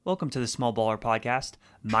Welcome to the Small Baller Podcast.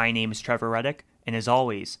 My name is Trevor Reddick, and as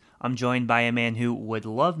always, I'm joined by a man who would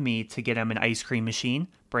love me to get him an ice cream machine,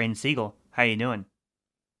 Brandon Siegel. How you doing?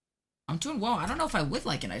 I'm doing well. I don't know if I would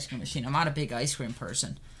like an ice cream machine. I'm not a big ice cream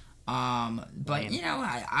person. But Lame. you know,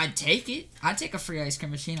 I'd take it. I'd take a free ice cream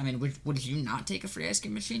machine. I mean, would you not take a free ice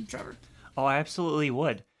cream machine, Trevor? Oh, I absolutely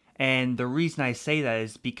would. And the reason I say that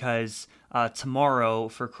is because tomorrow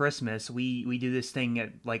for Christmas we do this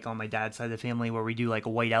thing like on my dad's side of the family where we do like a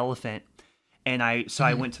white elephant. And I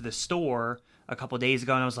went to the store a couple days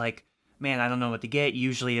ago and I was like, man, I don't know what to get.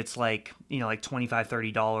 Usually it's like, like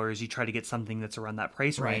 $25-$30. You try to get something that's around that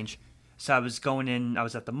price Right. range. So I was going in, I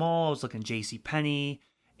was at the mall, I was looking at J.C. Penney,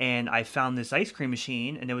 and I found this ice cream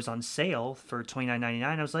machine and it was on sale for $29.99.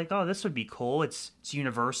 I was like, oh, this would be cool. It's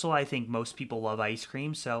universal. I think most people love ice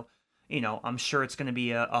cream, so I'm sure it's going to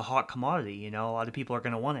be a hot commodity. A lot of people are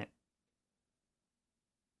going to want it.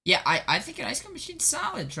 Yeah, I think an ice cream machine's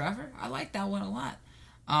solid, Trevor. I like that one a lot.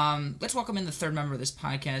 Let's welcome in the third member of this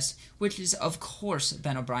podcast, which is, of course,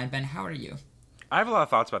 Ben O'Brien. Ben, how are you? I have a lot of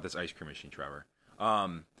thoughts about this ice cream machine, Trevor.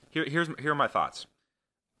 Here are my thoughts.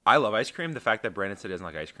 I love ice cream. The fact that Brandon said he doesn't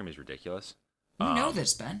like ice cream is ridiculous. You know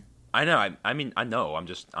this, Ben. I know. I mean, I know.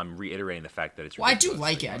 I'm reiterating the fact that it's Well, I ridiculous. do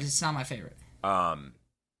like it. It's not my favorite.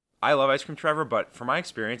 I love ice cream, Trevor, but from my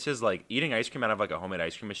experiences, like eating ice cream out of like a homemade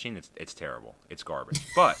ice cream machine, it's terrible. It's garbage.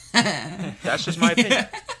 But that's just my opinion.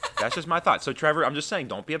 That's just my thought. So, Trevor, I'm just saying,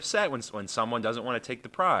 don't be upset when someone doesn't want to take the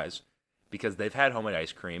prize because they've had homemade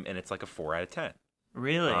ice cream and it's like a 4 out of 10.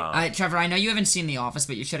 Really? Trevor, I know you haven't seen The Office,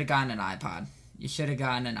 but you should have gotten an iPod. You should have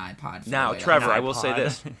gotten an iPod. Now, the way Trevor, An I will say iPod.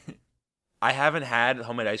 this. I haven't had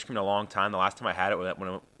homemade ice cream in a long time. The last time I had it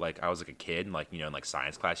when I was like a kid, and in like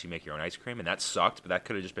science class, you make your own ice cream, and that sucked. But that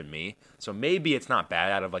could have just been me. So maybe it's not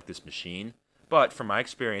bad out of like this machine. But from my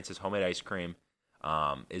experiences, homemade ice cream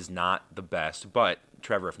is not the best. But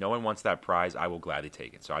Trevor, if no one wants that prize, I will gladly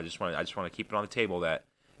take it. So I just want to keep it on the table that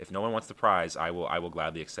if no one wants the prize, I will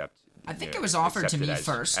gladly accept. I think it was offered to accept me it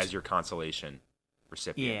first. as your consolation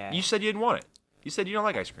recipient. Yeah. You said you didn't want it. You said you don't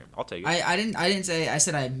like ice cream. I'll take it. I didn't say. I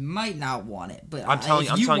said I might not want it, but I'm telling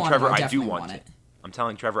if you want Trevor, it, I do definitely want it. I'm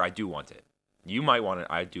telling Trevor, I do want it. You might want it.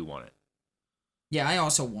 I do want it. Yeah, I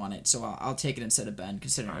also want it, so I'll take it instead of Ben,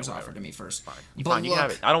 considering it was Whatever. offered to me first. Fine. But Fine, you can have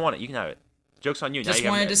look, it. I don't want it. You can have it. Joke's on you. Just now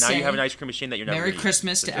wanted to say you have an ice cream machine that you're never Merry gonna use.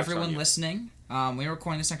 Christmas So to joke's on everyone you. listening. We're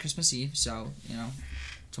recording this on Christmas Eve, so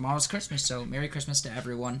tomorrow's Christmas. So Merry Christmas to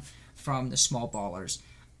everyone from the Small Ballers.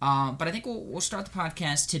 But I think we'll start the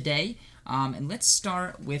podcast today. And let's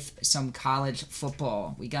start with some college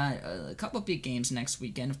football. We got a couple of big games next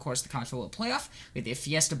weekend. Of course, the college football playoff with the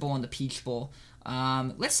Fiesta Bowl and the Peach Bowl.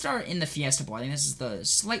 Let's start in the Fiesta Bowl. I think this is the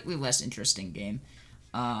slightly less interesting game.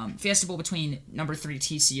 Fiesta Bowl between number 3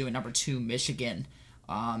 TCU and number 2 Michigan.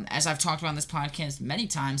 As I've talked about on this podcast many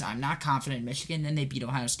times, I'm not confident in Michigan. Then they beat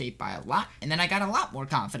Ohio State by a lot, and then I got a lot more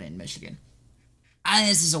confident in Michigan.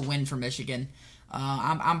 This is a win for Michigan.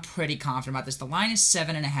 I'm pretty confident about this. The line is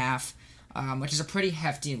 7.5, which is a pretty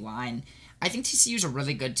hefty line. I think TCU is a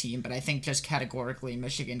really good team, but I think just categorically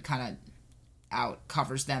Michigan kind of out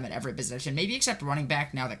covers them at every position, maybe except running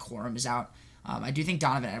back now that Corum is out. I do think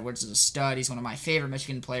Donovan Edwards is a stud. He's one of my favorite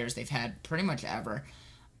Michigan players they've had pretty much ever.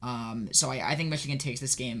 So I think Michigan takes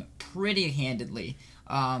this game pretty handedly.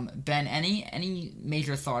 Ben, any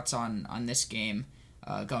major thoughts on this game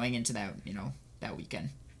going into that weekend?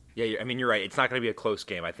 Yeah, I mean, you're right. It's not going to be a close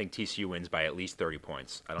game. I think TCU wins by at least 30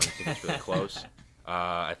 points. I don't think it's really close.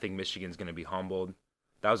 I think Michigan's going to be humbled.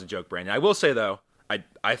 That was a joke, Brandon. I will say, though,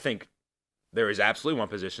 I think there is absolutely one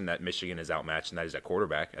position that Michigan is outmatched, and that is at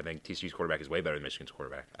quarterback. I think TCU's quarterback is way better than Michigan's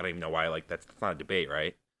quarterback. I don't even know why. That's not a debate,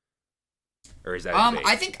 right? Or is that a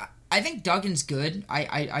debate? I think Duggan's good.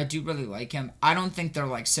 I do really like him. I don't think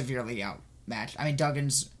they're severely outmatched. I mean,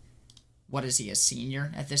 Duggan's, what is he, a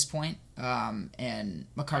senior at this point? And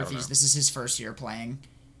McCarthy's, this is his first year playing,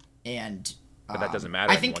 and But that doesn't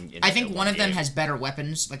matter. I think one of them game. has better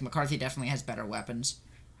weapons. McCarthy definitely has better weapons.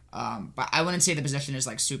 But I wouldn't say the position is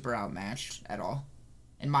super outmatched at all,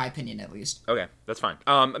 in my opinion at least. Okay, that's fine.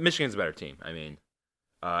 Michigan's a better team. I mean,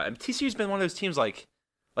 and TCU's been one of those teams like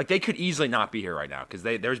they could easily not be here right now because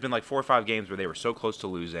there's been 4 or 5 games where they were so close to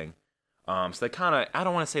losing. So they kind of, I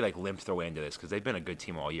don't want to say limped their way into this because they've been a good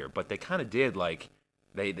team all year, but they kind of did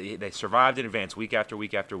they survived in advance week after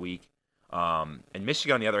week after week. And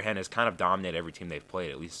Michigan, on the other hand, has kind of dominated every team they've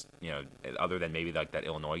played, at least, other than maybe that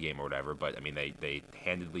Illinois game or whatever. But, I mean, they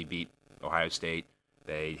handedly beat Ohio State.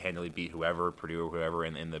 They handily beat whoever, Purdue or whoever,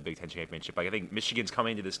 in the Big Ten championship. I think Michigan's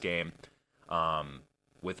coming into this game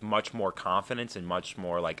with much more confidence and much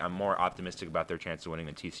more like I'm more optimistic about their chance of winning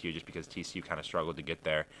than TCU, just because TCU kind of struggled to get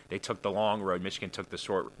there. They took the long road. Michigan took the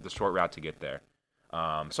short route to get there.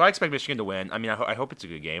 So I expect Michigan to win. I mean, I hope it's a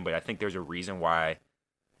good game, but I think there's a reason why.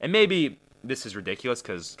 And maybe this is ridiculous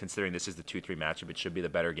because considering this is the 2-3 matchup, it should be the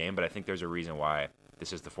better game. But I think there's a reason why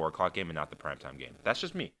this is the 4 o'clock game and not the primetime game. That's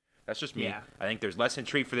just me. Yeah. I think there's less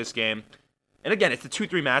intrigue for this game. And again, it's the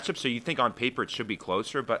 2-3 matchup, so you think on paper it should be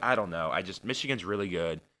closer, but I don't know. Michigan's really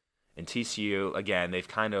good, and TCU again,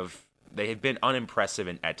 they have been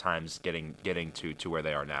unimpressive at times getting to where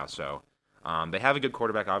they are now. So they have a good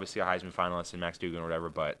quarterback, obviously a Heisman finalist in Max Duggan or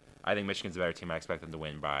whatever, but I think Michigan's a better team. I expect them to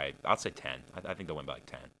win by, I'll say 10. I think they'll win by like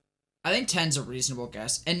 10. I think 10's a reasonable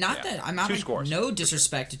guess. And not that I'm not Two like, scores. No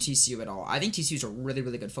disrespect to TCU at all. I think TCU's a really,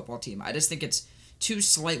 really good football team. I just think it's two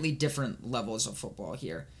slightly different levels of football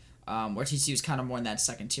here. Where TCU's kind of more in that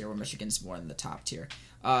second tier, where Michigan's more in the top tier.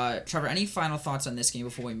 Trevor, any final thoughts on this game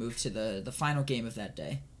before we move to the final game of that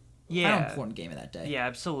day? Yeah. Final important game of that day. Yeah,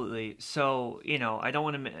 absolutely. So, I don't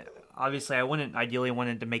want to... Obviously, I ideally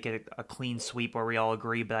wanted to make it a clean sweep where we all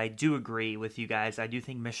agree, but I do agree with you guys. I do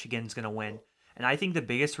think Michigan's going to win. And I think the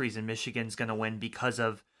biggest reason Michigan's going to win because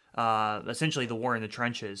of essentially the war in the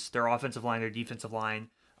trenches. Their offensive line, their defensive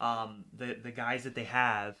line, the guys that they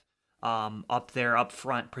have up there, up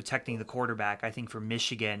front, protecting the quarterback, I think for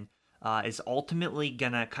Michigan is ultimately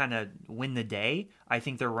going to kind of win the day. I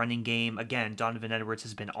think their running game, again, Donovan Edwards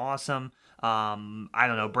has been awesome. I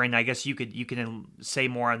don't know, Brandon, I guess you could say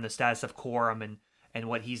more on the status of Corum and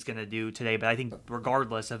what he's going to do today, but I think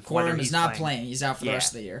regardless of whether he's not playing, he's out for the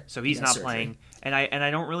rest of the year. So he's not playing, and I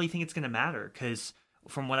don't really think it's going to matter because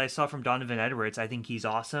from what I saw from Donovan Edwards, I think he's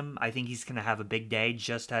awesome. I think he's going to have a big day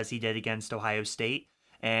just as he did against Ohio State.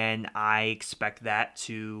 And I expect that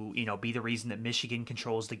to, be the reason that Michigan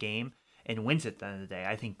controls the game and wins at the end of the day.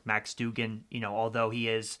 I think Max Duggan, although he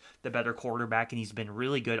is the better quarterback and he's been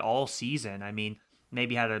really good all season, I mean,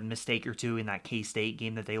 maybe had a mistake or two in that K-State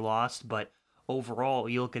game that they lost, but overall,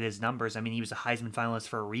 you look at his numbers, I mean, he was a Heisman finalist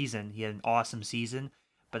for a reason. He had an awesome season,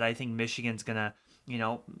 but I think Michigan's going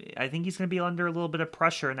to, I think he's going to be under a little bit of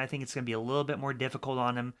pressure, and I think it's going to be a little bit more difficult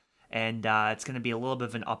on him. And it's going to be a little bit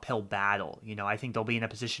of an uphill battle. I think they'll be in a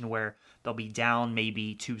position where they'll be down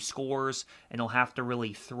maybe 2 scores, and they'll have to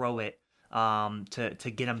really throw it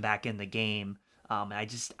to get them back in the game. And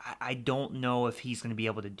I don't know if he's going to be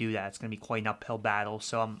able to do that. It's going to be quite an uphill battle.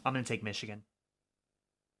 So I'm going to take Michigan.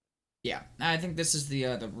 Yeah, I think this is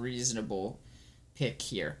the reasonable pick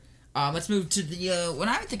here. Let's move to the what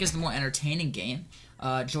I would think is the more entertaining game.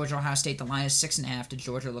 Georgia Ohio State, the line is 6.5 to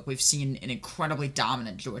Georgia. Look, we've seen an incredibly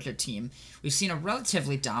dominant Georgia team. We've seen a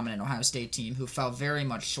relatively dominant Ohio State team who fell very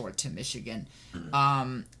much short to Michigan.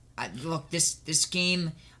 Look, this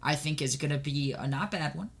game I think is going to be a not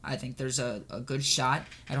bad one. I think there's a good shot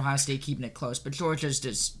at Ohio State keeping it close, but Georgia's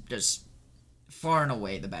just far and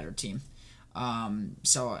away the better team.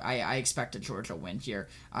 So I expect a Georgia win here.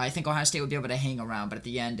 I think Ohio State will be able to hang around, but at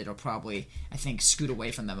the end it'll probably, I think, scoot away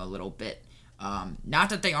from them a little bit.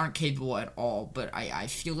 Not that they aren't capable at all, but I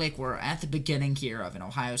feel like we're at the beginning here of an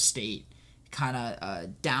Ohio State kind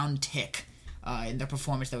of down tick in their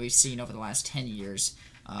performance that we've seen over the last 10 years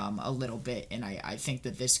a little bit, and I think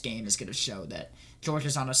that this game is going to show that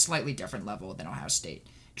Georgia's on a slightly different level than Ohio State.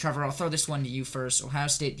 Trevor, I'll throw this one to you first. Ohio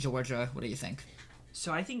State, Georgia, what do you think?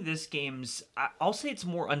 So I think this game's, I'll say it's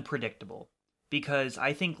more unpredictable because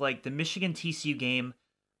I think like the Michigan TCU game,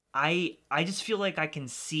 I just feel like I can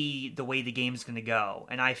see the way the game's going to go,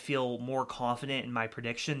 and I feel more confident in my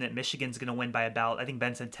prediction that Michigan's going to win by about, I think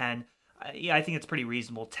Ben said 10. Yeah, I think it's pretty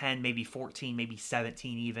reasonable. 10, maybe 14, maybe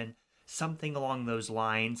 17 even. Something along those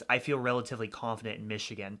lines. I feel relatively confident in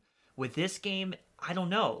Michigan. With this game, I don't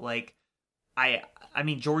know. Like, I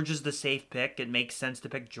mean, Georgia's the safe pick. It makes sense to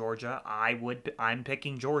pick Georgia. I'm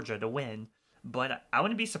picking Georgia to win, but I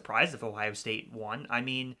wouldn't be surprised if Ohio State won. I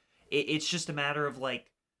mean, it's just a matter of like,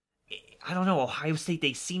 I don't know, Ohio State,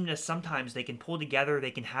 they seem to sometimes they can pull together,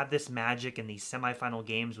 they can have this magic in these semifinal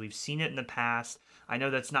games. We've seen it in the past. I know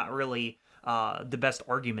that's not really the best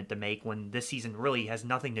argument to make when this season really has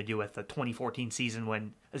nothing to do with the 2014 season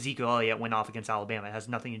when Ezekiel Elliott went off against Alabama. It has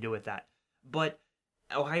nothing to do with that. But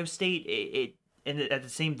Ohio State, at the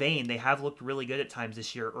same vein, they have looked really good at times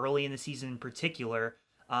this year, early in the season in particular.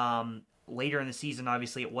 Later in the season,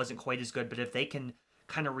 obviously, it wasn't quite as good, but if they can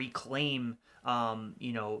kind of reclaim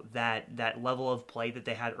that level of play that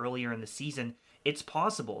they had earlier in the season, it's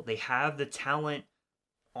possible. They have the talent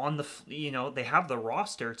on they have the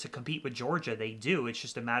roster to compete with Georgia. They do. It's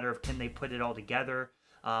just a matter of can they put it all together,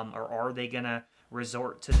 or are they gonna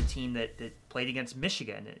resort to the team that played against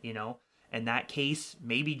Michigan, In that case,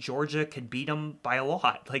 maybe Georgia could beat them by a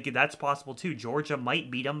lot. Like, that's possible too. Georgia might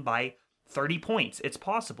beat them by 30 points. It's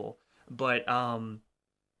possible. But I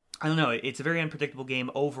don't know. It's a very unpredictable game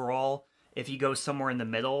overall. If you go somewhere in the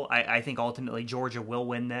middle, I think ultimately Georgia will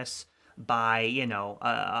win this by,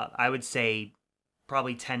 I would say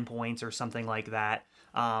probably 10 points or something like that.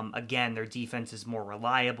 Again, their defense is more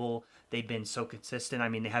reliable. They've been so consistent. I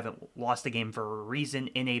mean, they haven't lost a game for a reason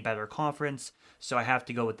in a better conference, so I have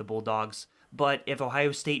to go with the Bulldogs. But if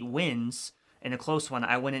Ohio State wins in a close one,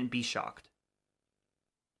 I wouldn't be shocked.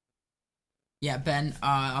 Yeah, Ben,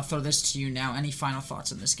 I'll throw this to you now. Any final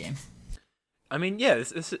thoughts on this game? I mean, yeah,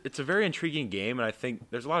 it's a very intriguing game, and I think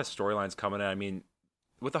there's a lot of storylines coming in. I mean,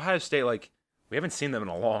 with Ohio State, like, we haven't seen them in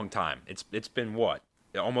a long time. It's been, what,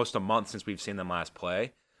 almost a month since we've seen them last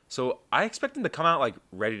play. So I expect them to come out, like,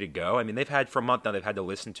 ready to go. I mean, they've had, for a month now, they've had to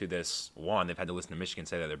listen to this. One, they've had to listen to Michigan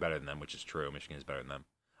say that they're better than them, which is true. Michigan is better than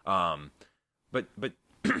them. But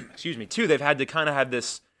excuse me. Two, they've had to kind of have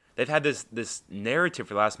this. They've had this narrative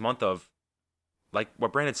for the last month of, like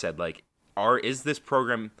what Brandon said, like, is this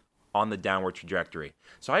program on the downward trajectory?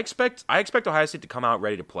 So I expect Ohio State to come out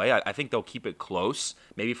ready to play. I think they'll keep it close,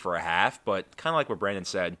 maybe for a half, but kind of like what Brandon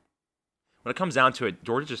said, when it comes down to it,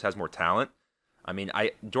 Georgia just has more talent. I mean,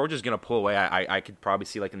 Georgia's going to pull away. I could probably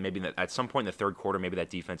see, like, maybe at some point in the third quarter, maybe that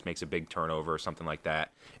defense makes a big turnover or something like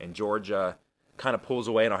that, and Georgia kind of pulls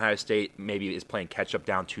away, and Ohio State maybe is playing catch-up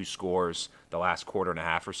down 2 scores the last quarter and a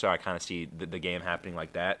half or so. I kind of see the game happening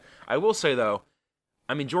like that. I will say, though,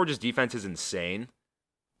 I mean, Georgia's defense is insane,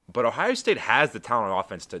 but Ohio State has the talent on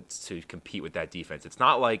offense to compete with that defense. It's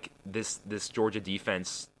not like this Georgia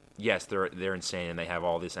defense, yes, they're insane, and they have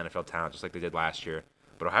all this NFL talent just like they did last year.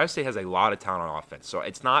 But Ohio State has a lot of talent on offense. So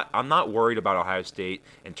I'm not worried about Ohio State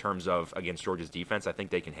in terms of against Georgia's defense. I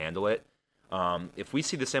think they can handle it. If we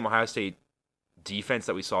see the same Ohio State defense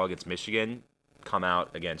that we saw against Michigan come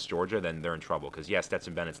out against Georgia, then they're in trouble. Because, yes,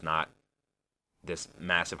 Stetson Bennett's not this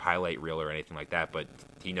massive highlight reel or anything like that, but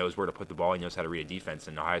he knows where to put the ball. He knows how to read a defense,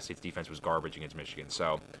 and Ohio State's defense was garbage against Michigan.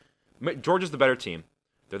 So Georgia's the better team.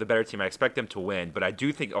 They're the better team. I expect them to win, but I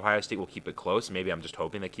do think Ohio State will keep it close. Maybe I'm just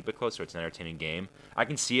hoping they keep it close so it's an entertaining game. I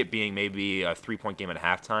can see it being maybe a 3-point game at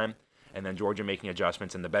halftime, and then Georgia making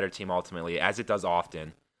adjustments, and the better team ultimately, as it does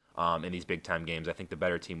often in these big-time games, I think the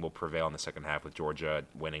better team will prevail in the second half with Georgia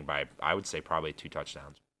winning by, I would say, probably 2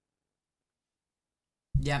 touchdowns.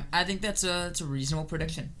 Yeah, I think that's a reasonable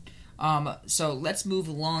prediction. So let's move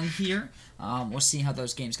along here. We'll see how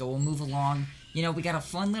those games go. We'll move along. We got a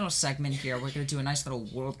fun little segment here. We're going to do a nice little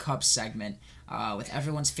World Cup segment with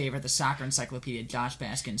everyone's favorite, the Soccer Encyclopedia, Josh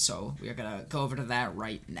Baskin. So we're going to go over to that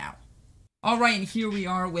right now. All right, and here we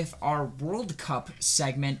are with our World Cup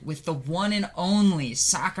segment with the one and only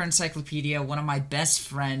Soccer Encyclopedia, one of my best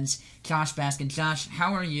friends, Josh Baskin. Josh,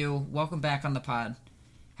 how are you? Welcome back on the pod.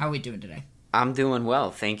 How are we doing today? I'm doing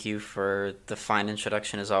well. Thank you for the fine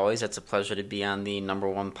introduction as always. It's a pleasure to be on the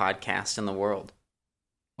 #1 podcast in the world.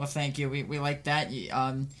 Well, thank you. We like that.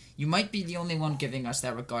 You might be the only one giving us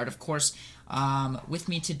that regard. Of course, with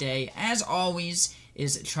me today, as always,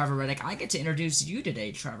 is Trevor Reddick. I get to introduce you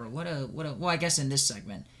today, Trevor. Well, I guess in this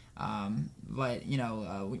segment. But,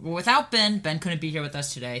 without Ben couldn't be here with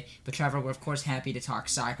us today. But, Trevor, we're, of course, happy to talk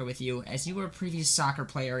soccer with you, as you were a previous soccer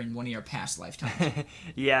player in one of your past lifetimes.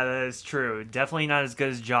 Yeah, that is true. Definitely not as good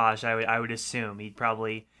as Josh, I would assume. He'd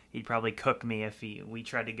probably cook me if we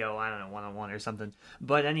tried to go, I don't know, one-on-one or something.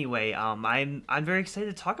 But anyway, I'm very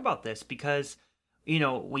excited to talk about this because,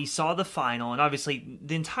 we saw the final, and obviously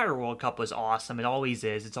the entire World Cup was awesome. It always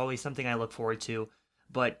is. It's always something I look forward to.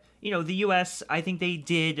 But, the U.S., I think they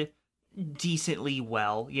did decently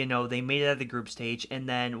well. They made it out of the group stage, and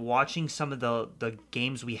then watching some of the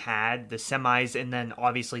games we had, the semis, and then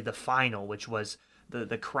obviously the final, which was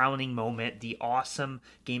the crowning moment, the awesome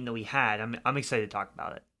game that we had. I'm excited to talk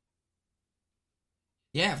about it.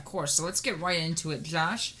 Yeah, of course. So let's get right into it,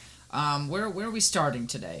 Josh. Where are we starting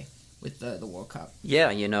today with the World Cup?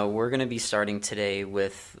 Yeah, we're going to be starting today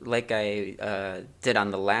with, like I did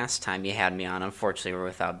on the last time you had me on. Unfortunately, we're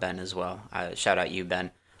without Ben as well. Shout out you,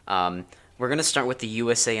 Ben. We're going to start with the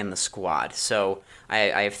USA and the squad. So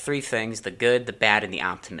I have 3 things: the good, the bad, and the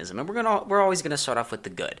optimism. And we're always going to start off with the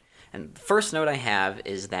good. And the first note I have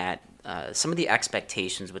is that some of the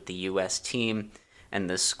expectations with the U.S. team and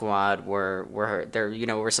the squad were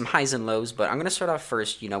some highs and lows. But I'm going to start off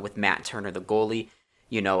first, with Matt Turner, the goalie.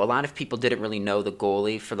 A lot of people didn't really know the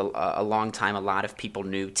goalie for a long time. A lot of people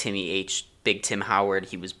knew Timmy H, Big Tim Howard.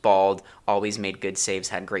 He was bald, always made good saves,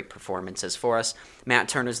 had great performances for us. Matt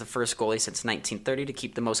Turner's the first goalie since 1930 to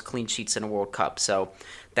keep the most clean sheets in a World Cup. So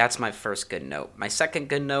that's my first good note. My second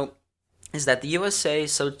good note is that the USA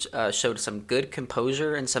showed some good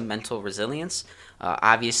composure and some mental resilience.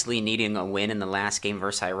 Obviously, needing a win in the last game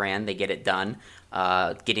versus Iran, they get it done.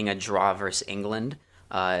 Getting a draw versus England,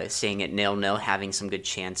 seeing it 0-0, having some good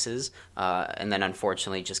chances, and then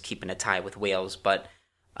unfortunately just keeping a tie with Wales. But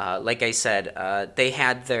like I said, they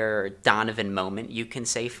had their Donovan moment, you can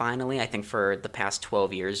say, finally. I think for the past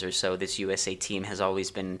 12 years or so, this USA team has always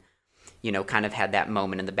been, kind of had that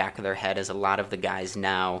moment in the back of their head, as a lot of the guys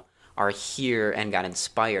now are here and got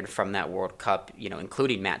inspired from that World Cup,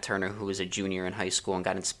 including Matt Turner, who was a junior in high school and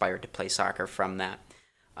got inspired to play soccer from that.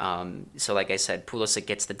 So like I said, Pulisic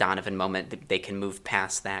gets the Donovan moment. They can move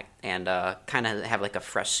past that and kind of have like a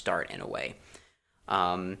fresh start in a way.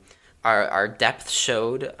 Our depth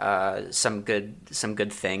showed some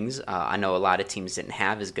good things. I know a lot of teams didn't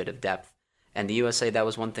have as good of depth, and the USA, that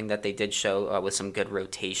was one thing that they did show with some good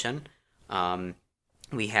rotation.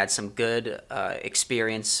 We had some good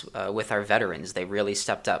experience with our veterans. They really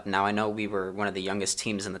stepped up. Now, I know we were one of the youngest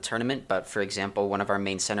teams in the tournament, but for example, one of our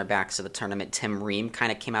main center backs of the tournament, Tim Ream,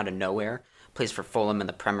 kind of came out of nowhere, plays for Fulham in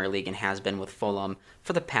the Premier League and has been with Fulham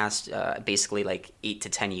for the past basically like 8 to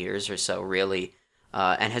 10 years or so, really,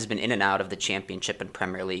 and has been in and out of the Championship and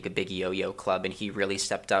Premier League, a big yo-yo club, and he really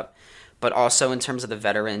stepped up. But also in terms of the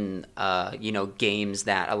veteran, games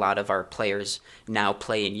that a lot of our players now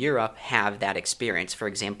play in Europe have that experience. For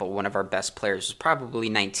example, one of our best players was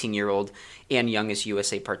probably 19-year-old and youngest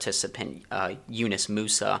USA participant, Yunus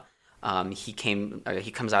Musa. He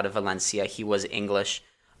comes out of Valencia. He was English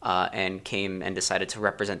and came and decided to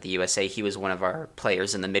represent the USA. He was one of our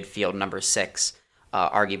players in the midfield, number 6.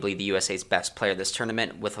 Arguably the USA's best player this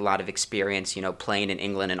tournament, with a lot of experience, playing in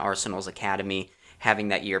England and Arsenal's academy. Having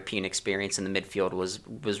that European experience in the midfield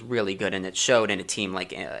was really good, and it showed in a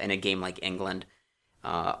game like England.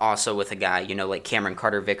 Also with a guy, like Cameron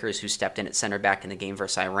Carter-Vickers, who stepped in at center back in the game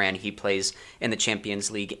versus Iran. He plays in the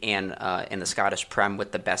Champions League and in the Scottish Prem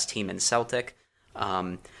with the best team in Celtic.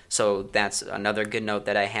 So that's another good note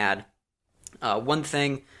that I had. One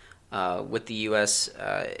thing with the U.S.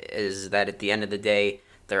 Is that at the end of the day,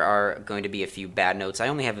 there are going to be a few bad notes. I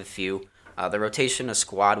only have a few. The rotation of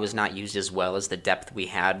squad was not used as well as the depth we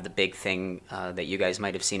had. The big thing that you guys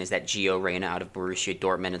might have seen is that Gio Reyna out of Borussia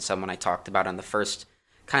Dortmund, and someone I talked about on the first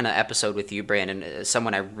kind of episode with you, Brandon,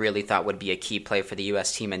 someone I really thought would be a key play for the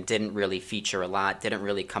U.S. team and didn't really feature a lot, didn't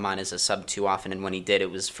really come on as a sub too often, and when he did, it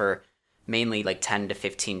was for mainly like 10 to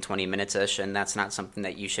 15, 20 minutes-ish, and that's not something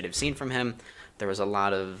that you should have seen from him. There was a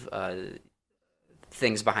lot of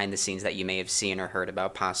things behind the scenes that you may have seen or heard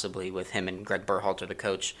about, possibly with him and Greg Berhalter, the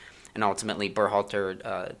coach. And ultimately,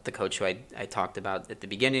 Berhalter, the coach who I talked about at the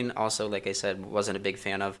beginning, also, like I said, wasn't a big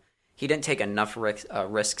fan of. He didn't take enough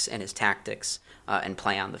risks in his tactics and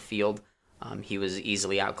play on the field. He was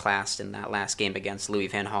easily outclassed in that last game against Louis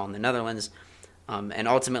van Gaal in the Netherlands. And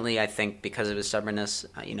ultimately, I think because of his stubbornness,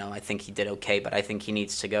 I think he did okay, but I think he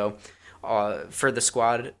needs to go. For the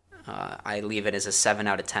squad, I leave it as a 7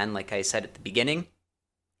 out of 10, like I said at the beginning.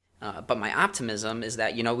 But my optimism is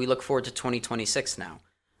that, we look forward to 2026 now.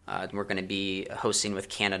 We're going to be hosting with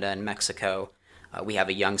Canada and Mexico. We have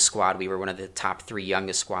a young squad. We were one of the top 3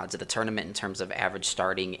 youngest squads of the tournament in terms of average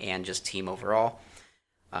starting and just team overall.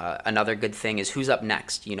 Another good thing is who's up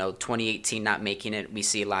next. 2018 not making it. We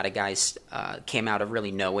see a lot of guys came out of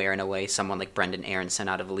really nowhere in a way. Someone like Brendan Aronson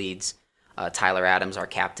out of Leeds. Tyler Adams, our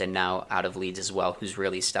captain, now out of Leeds as well, who's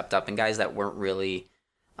really stepped up. And guys that weren't really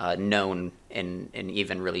known in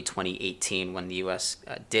even really 2018 when the U.S.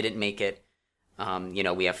 Didn't make it.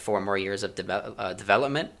 We have 4 more years of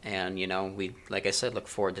development, and, we, like I said, look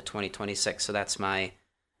forward to 2026. So that's my,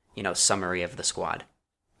 summary of the squad.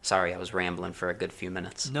 Sorry, I was rambling for a good few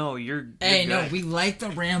minutes. No, you're Hey, good. no, we like the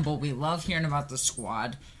ramble. We love hearing about the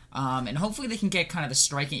squad. And hopefully they can get kind of the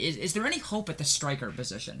striking. Is there any hope at the striker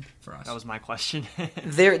position for us? That was my question.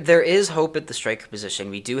 There is hope at the striker position.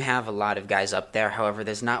 We do have a lot of guys up there. However,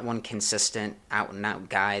 there's not one consistent out-and-out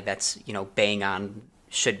guy that's, bang on,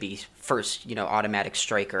 should be first, automatic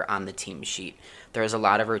striker on the team sheet. There's a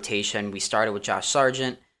lot of rotation. We started with Josh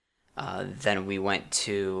Sargent. Then we went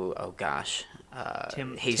to,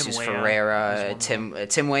 Jesus Tim Ferreira.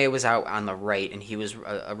 Tim Weah was out on the right, and he was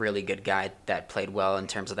a really good guy that played well in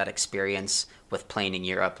terms of that experience with playing in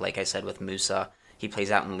Europe. Like I said, with Musa, he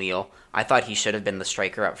plays out in Lille. I thought he should have been the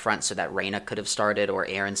striker up front so that Reyna could have started, or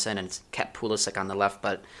Aronson, and kept Pulisic on the left,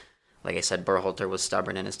 but like I said, Berhalter was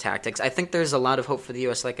stubborn in his tactics. I think there's a lot of hope for the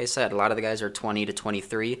U.S., like I said. A lot of the guys are 20 to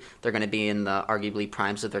 23. They're going to be in the arguably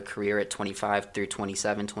primes of their career at 25 through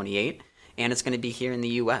 27, 28. And it's going to be here in the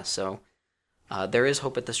U.S., so There is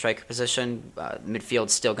hope at the striker position.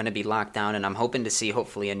 Midfield's still going to be locked down, and I'm hoping to see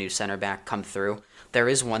hopefully a new center back come through. There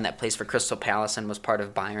is one that plays for Crystal Palace and was part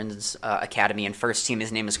of Bayern's academy and first team.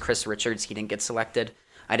 His name is Chris Richards. He didn't get selected.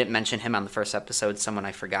 I didn't mention him on the first episode, someone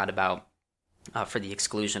I forgot about for the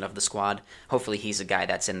exclusion of the squad. Hopefully he's a guy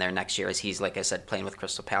that's in there next year, as he's, like I said, playing with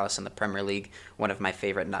Crystal Palace in the Premier League, one of my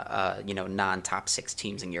favorite non-top 6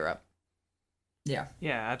 teams in Europe. Yeah.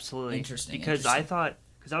 Yeah, absolutely. Interesting. Because I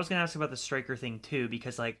was going to ask about the striker thing too,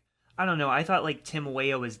 because like, I don't know, I thought like Tim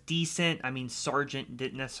Weah was decent. I mean, Sargent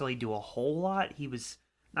didn't necessarily do a whole lot. He was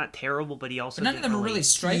not terrible, but he also But none of them are really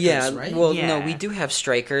strikers, yeah, right? Well, Yeah. no, we do have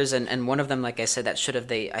strikers, and one of them, like I said,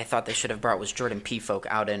 I thought they should have brought was Jordan Pifok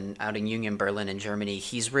out in Union Berlin in Germany.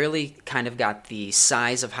 He's really kind of got the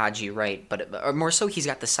size of Haji Wright, or more so, he's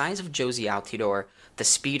got the size of Josie Altidore, the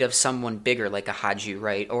speed of someone bigger like a Haji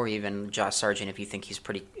Wright, or even Josh Sargent if you think he's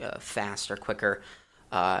pretty fast or quicker.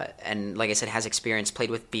 And like I said, has experience,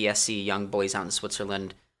 played with BSC Young Boys out in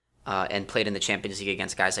Switzerland, and played in the Champions League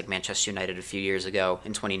against guys like Manchester United a few years ago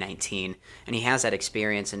in 2019. And he has that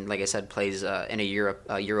experience, and like I said, plays in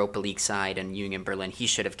a Europa League side in Union Berlin. He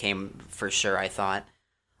should have came for sure, I thought.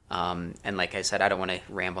 And like I said, I don't want to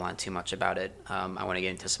ramble on too much about it. I want to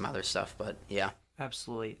get into some other stuff, but yeah.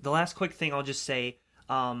 Absolutely. The last quick thing I'll just say,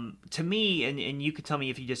 to me, and you could tell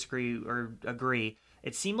me if you disagree or agree,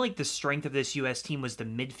 it seemed like the strength of this U.S. team was the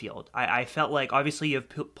midfield. I felt like, obviously, you have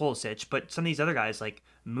Pulisic, but some of these other guys, like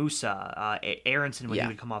Musa, Aronson, when he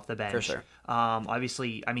would come off the bench. For sure.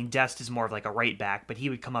 Obviously, I mean, Dest is more of like a right back, but he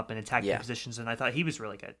would come up and attack the Yeah. positions, and I thought he was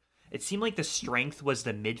really good. It seemed like the strength was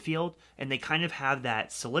the midfield, and they kind of have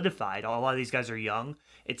that solidified. A lot of these guys are young.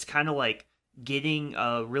 It's kind of like getting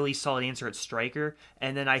a really solid answer at striker.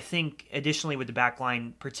 And then I think additionally with the back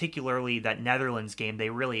line, particularly that Netherlands game, they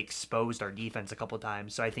really exposed our defense a couple of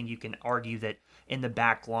times. So I think you can argue that in the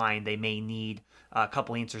back line, they may need a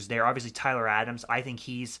couple answers there. Obviously, Tyler Adams, I think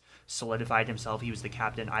he's solidified himself. He was the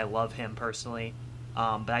captain. I love him personally.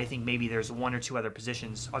 But I think maybe there's one or two other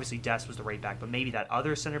positions. Obviously, Dest was the right back, but maybe that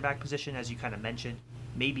other center back position, as you kind of mentioned,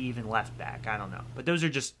 maybe even left back. I don't know. But those are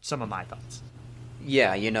just some of my thoughts.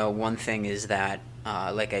 Yeah, one thing is that,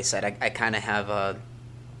 like I said, I kind of have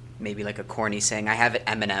maybe like a corny saying. I have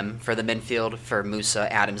Eminem for the midfield for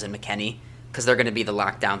Musa, Adams, and McKennie, because they're going to be the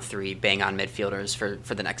lockdown 3 bang-on midfielders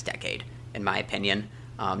for the next decade, in my opinion.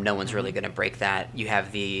 No one's really going to break that. You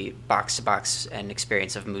have the box-to-box and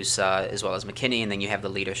experience of Musa as well as McKennie, and then you have the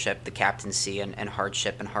leadership, the captaincy, and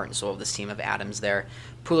hardship and heart and soul of this team of Adams there.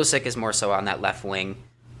 Pulisic is more so on that left wing.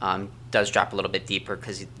 Does drop a little bit deeper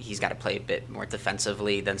because he's got to play a bit more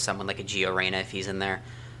defensively than someone like a Gio Reyna if he's in there.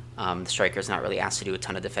 The striker's not really asked to do a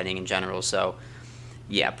ton of defending in general. So,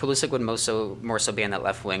 yeah, Pulisic would more so be on that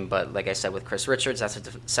left wing. But like I said, with Chris Richards, that's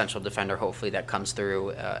an central defender. Hopefully that comes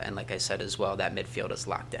through. And like I said as well, that midfield is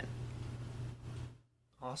locked in.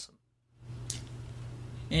 Awesome.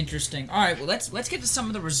 Interesting. All right, well, let's get to some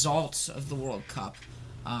of the results of the World Cup.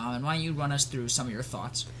 And why don't you run us through some of your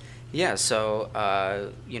thoughts? Yeah,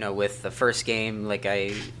 so, with the first game, like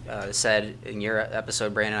I said in your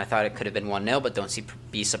episode, Brandon, I thought it could have been 1-0, but don't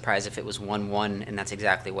be surprised if it was 1-1, and that's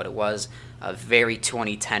exactly what it was. Very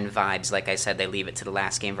 2010 vibes. Like I said, they leave it to the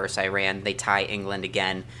last game versus Iran. They tie England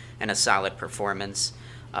again, and a solid performance.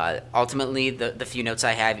 Ultimately, the few notes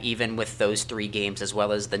I have, even with those 3 games, as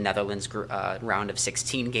well as the Netherlands round of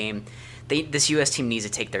 16 game, this U.S. team needs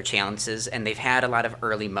to take their chances, and they've had a lot of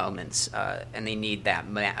early moments, and they need that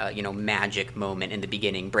magic moment in the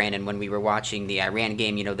beginning. Brandon, when we were watching the Iran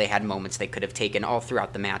game, they had moments they could have taken all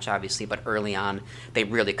throughout the match, obviously, but early on, they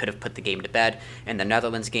really could have put the game to bed. In the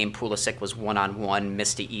Netherlands game, Pulisic was one-on-one,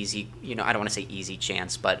 missed an easy, I don't want to say easy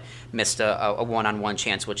chance, but missed a one-on-one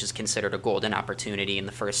chance, which is considered a golden opportunity in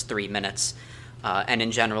the first 3 minutes. And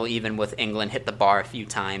in general, even with England, hit the bar a few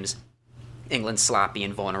times. England's sloppy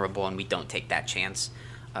and vulnerable, and we don't take that chance.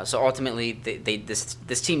 So ultimately,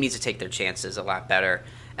 this team needs to take their chances a lot better,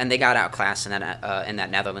 and they got outclassed in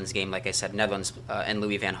that Netherlands game. Like I said, Netherlands and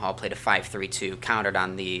Louis van Gaal played a 5-3-2, countered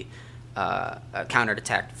on the countered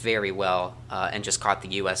attacked very well, and just caught the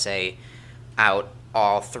USA out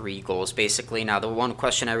all 3 goals basically. Now the one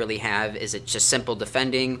question I really have is it just simple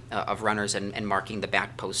defending of runners and marking the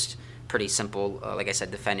back post? Pretty simple, like I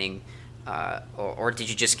said, defending. Or did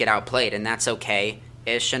you just get outplayed? And that's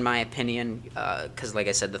okay-ish in my opinion, because like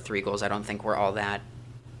I said, the 3 goals I don't think were all that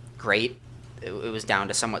great. It was down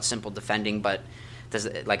to somewhat simple defending, but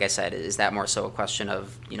like I said, is that more so a question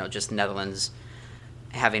of just Netherlands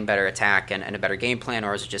having better attack and a better game plan,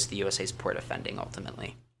 or is it just the USA's poor defending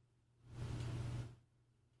ultimately?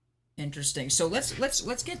 Interesting. So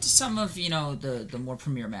let's get to some of the more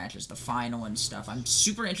premier matches, the final and stuff. I'm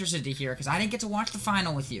super interested to hear because I didn't get to watch the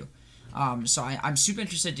final with you. So I'm super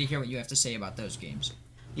interested to hear what you have to say about those games.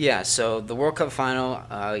 Yeah, so the World Cup final,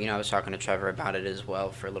 I was talking to Trevor about it as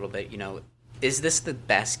well for a little bit. Is this the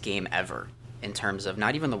best game ever in terms of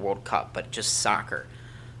not even the World Cup, but just soccer?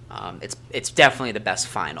 It's definitely the best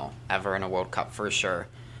final ever in a World Cup for sure.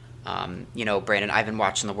 Brandon, I've been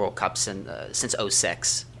watching the World Cup since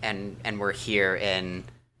 '06, and we're here in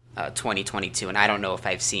 2022, and I don't know if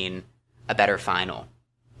I've seen a better final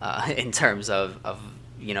in terms of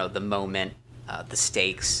the moment, the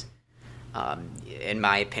stakes. In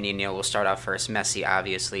my opinion, we'll start off first. Messi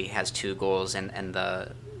obviously has 2 goals and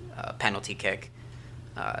the penalty kick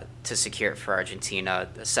to secure it for Argentina.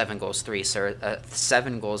 7 goals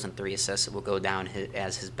and 3 assists. It will go down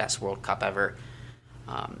as his best World Cup ever.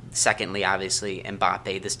 Secondly, obviously,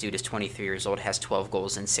 Mbappe. This dude is 23 years old, has 12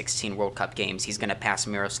 goals in 16 World Cup games. He's going to pass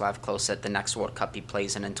Miroslav Klose at the next World Cup he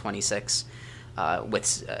plays in 26.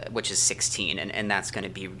 Which is 16, and that's going to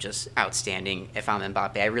be just outstanding. If I'm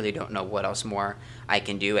Mbappe, I really don't know what else more I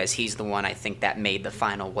can do, as he's the one I think that made the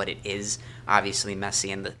final what it is. Obviously,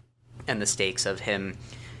 Messi and the stakes of him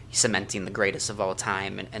cementing the greatest of all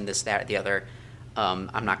time, and this, that, the other.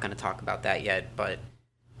 I'm not going to talk about that yet, but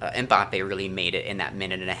Mbappe really made it in that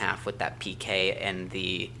minute and a half with that PK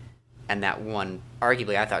and that one,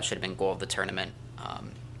 arguably I thought should have been goal of the tournament.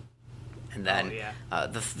 And then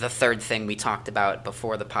the third thing we talked about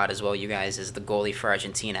before the pod as well, you guys, is the goalie for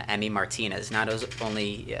Argentina, Emi Martinez. Not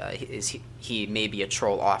only is he may be a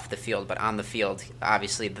troll off the field, but on the field,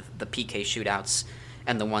 obviously the PK shootouts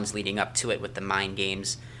and the ones leading up to it with the mind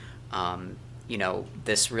games.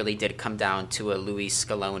 This really did come down to a Luis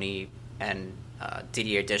Scaloni and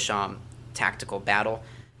Didier Deschamps tactical battle.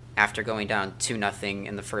 After going down 2-0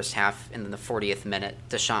 in the first half, and in the 40th minute,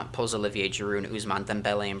 Deschamps pulls Olivier Giroud and Ousmane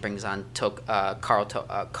Dembele and brings on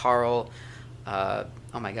Kolo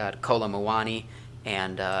Muani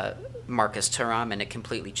and Marcus Thuram, and it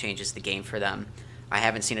completely changes the game for them. I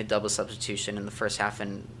haven't seen a double substitution in the first half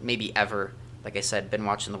and maybe ever. Like I said, been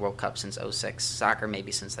watching the World Cup since '06, soccer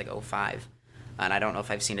maybe since like '05, and I don't know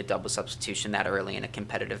if I've seen a double substitution that early in a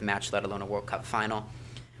competitive match, let alone a World Cup final.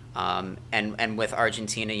 And with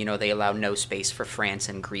Argentina, they allow no space for France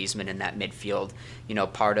and Griezmann in that midfield.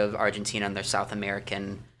 Part of Argentina and their South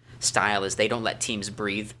American style is they don't let teams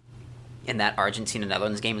breathe. And that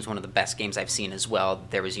Argentina-Netherlands game is one of the best games I've seen as well.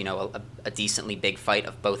 There was, a decently big fight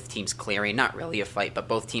of both teams clearing. Not really a fight, but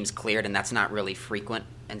both teams cleared, and that's not really frequent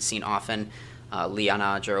and seen often.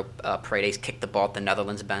 Leandro Paredes kicked the ball at the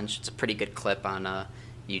Netherlands bench. It's a pretty good clip on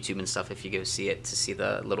YouTube and stuff if you go see it, to see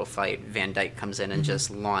the little fight. Van Dijk comes in and just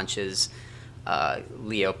launches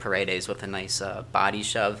Leo Paredes with a nice body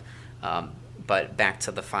shove. But back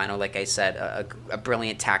to the final, like I said, a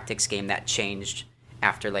brilliant tactics game that changed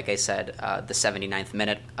after, like I said, the 79th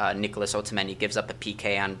minute. Nicolas Otamendi gives up a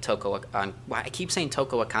PK on I keep saying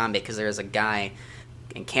Toko Ekambi because there is a guy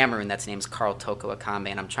in Cameroon that's named Carl Toko Ekambi,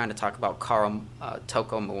 and I'm trying to talk about Kolo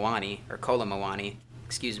Muani,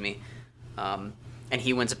 excuse me. And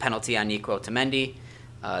he wins a penalty on Nico Otamendi.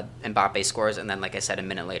 Mbappe scores, and then, like I said, a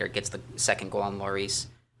minute later gets the second goal on Lloris,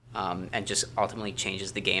 and just ultimately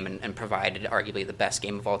changes the game and provided arguably the best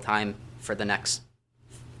game of all time for the next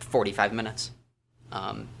 45 minutes.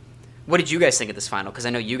 What did you guys think of this final? Because I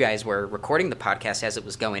know you guys were recording the podcast as it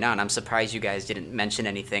was going on. I'm surprised you guys didn't mention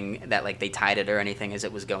anything that, like, they tied it or anything as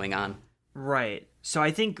it was going on. Right. So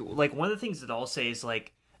I think, like, one of the things that I'll say is,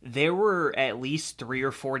 like, there were at least 3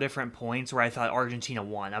 or 4 different points where I thought Argentina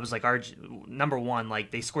won. I was like, number one, like,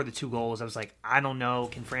 they scored the 2 goals. I was like, I don't know,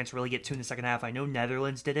 can France really get 2 in the second half? I know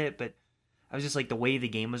Netherlands did it, but I was just like, the way the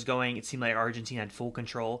game was going, it seemed like Argentina had full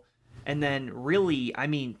control. And then, really, I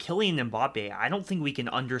mean, Kylian Mbappe, I don't think we can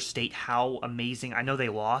understate how amazing, I know they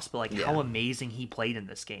lost, but, like, how amazing he played in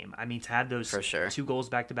this game. I mean, to have those 2 goals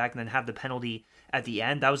back-to-back and then have the penalty at the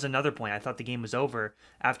end, that was another point. I thought the game was over.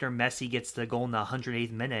 After Messi gets the goal in the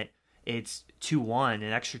 108th minute, it's 2-1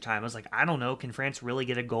 in extra time. I was like, I don't know, can France really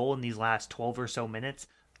get a goal in these last 12 or so minutes?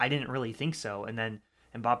 I didn't really think so. And then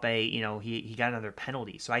Mbappe, he got another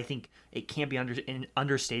penalty. So I think it can't be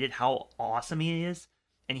understated how awesome he is.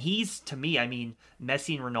 And he's, to me, I mean,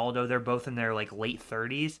 Messi and Ronaldo, they're both in their, like, late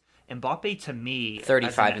 30s. Mbappe, to me...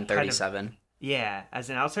 35 and 37. Yeah, as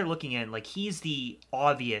an outsider looking in, like, he's the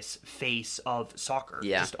obvious face of soccer.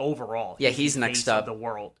 Yeah. Just overall. Yeah, he's the next face up. Of the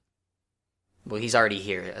world. Well, he's already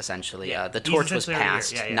here, essentially. Yeah, the torch was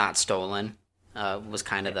passed, not stolen, was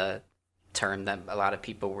kind of the term that a lot of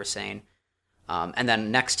people were saying. And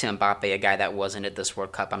then next to Mbappe, a guy that wasn't at this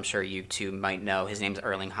World Cup, I'm sure you two might know. His name's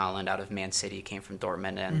Erling Haaland out of Man City. He came from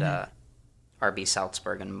Dortmund and RB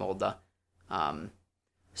Salzburg and Molde.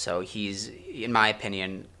 So he's, in my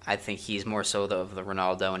opinion, I think he's more so of the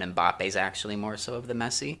Ronaldo, and Mbappe's actually more so of the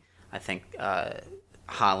Messi. I think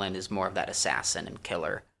Haaland is more of that assassin and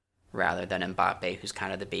killer rather than Mbappe, who's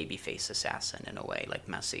kind of the babyface assassin in a way, like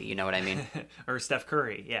Messi. You know what I mean? Or Steph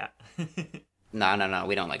Curry, yeah. No,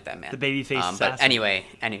 we don't like that man. The babyface assassin. But anyway,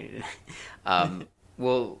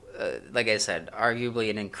 well, like I said, arguably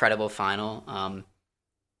an incredible final.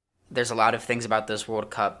 There's a lot of things about this World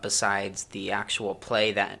Cup besides the actual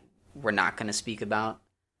play that we're not going to speak about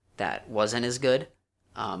that wasn't as good.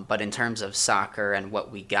 But in terms of soccer and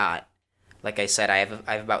what we got, like I said, I have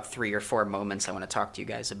about 3 or 4 moments I want to talk to you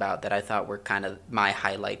guys about that I thought were kind of my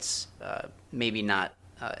highlights. Maybe not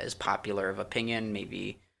as popular of opinion,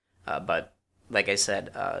 maybe, but like I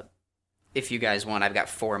said, if you guys want, I've got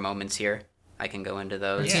 4 moments here. I can go into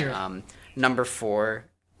those. Yeah. Number 4,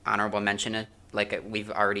 honorable mention, like we've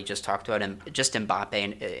already just talked about him, just Mbappe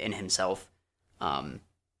in himself.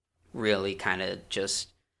 Really kind of just,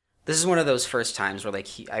 this is one of those first times where like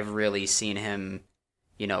I've really seen him,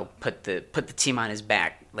 you know, put the team on his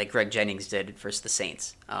back like Greg Jennings did versus the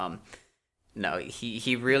Saints. No,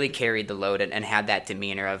 he really carried the load and had that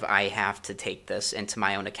demeanor of, I have to take this into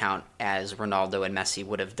my own account, as Ronaldo and Messi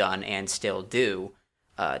would have done and still do,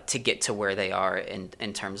 to get to where they are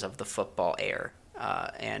in terms of the football heir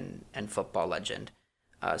and football legend.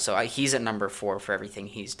 So he's at number 4 for everything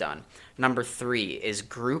he's done. Number 3 is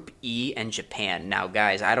Group E and Japan. Now,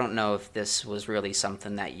 guys, I don't know if this was really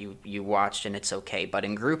something that you watched, and it's okay, but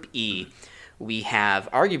in Group E, we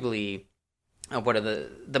have arguably one of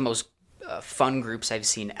the most fun groups I've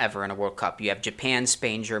seen ever in a World Cup. You have Japan,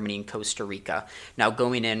 Spain, Germany, and Costa Rica. Now,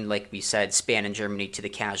 going in, like we said, Spain and Germany to the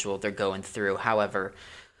casual, they're going through. However,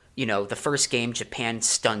 you know, the first game, Japan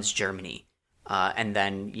stuns Germany. And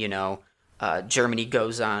then, you know, Germany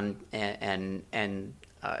goes on Japan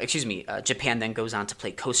then goes on to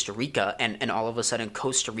play Costa Rica, and all of a sudden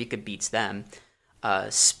Costa Rica beats them.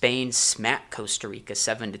 Spain smacked Costa Rica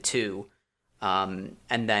 7-2. And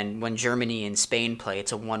then when Germany and Spain play,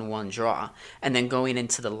 it's a 1-1 draw. And then going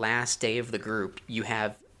into the last day of the group, you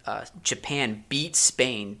have Japan beat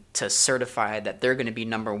Spain to certify that they're going to be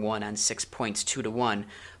number 1 on 6 points, 2-1.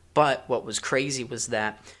 But what was crazy was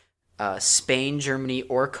that Spain, Germany,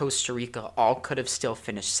 or Costa Rica all could have still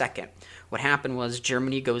finished second. What happened was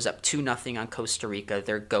Germany goes up 2-0 on Costa Rica.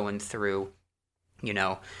 They're going through, you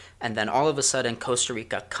know, and then all of a sudden Costa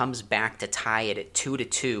Rica comes back to tie it at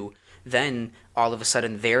 2-2. Then all of a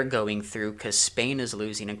sudden they're going through because Spain is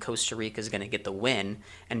losing and Costa Rica is going to get the win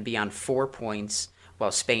and be on 4 points,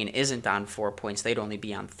 while Spain isn't on 4 points. They'd only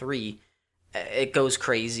be on 3. It goes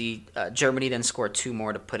crazy. Germany then scored 2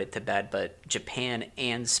 more to put it to bed, but Japan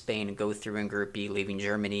and Spain go through in Group B, leaving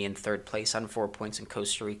Germany in 3rd place on 4 points and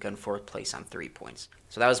Costa Rica in 4th place on 3 points.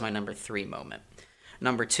 So that was my number 3 moment.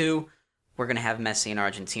 Number 2, we're going to have Messi in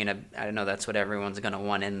Argentina. I know that's what everyone's going to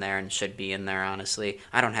want in there and should be in there, honestly.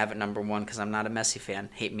 I don't have it number 1 because I'm not a Messi fan.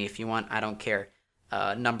 Hate me if you want. I don't care.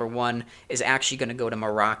 Number 1 is actually going to go to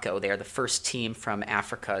Morocco. They are the first team from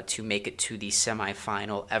Africa to make it to the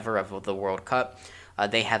semifinal ever of the World Cup.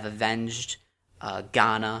 They have avenged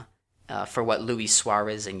Ghana for what Luis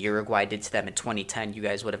Suarez and Uruguay did to them in 2010. You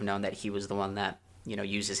guys would have known that he was the one that, you know,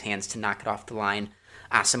 used his hands to knock it off the line.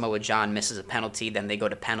 Asamoah Gyan misses a penalty. Then they go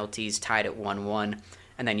to penalties, tied at 1-1.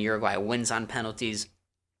 And then Uruguay wins on penalties.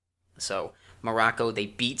 So Morocco, they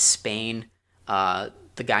beat Spain.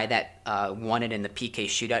 The guy that won it in the PK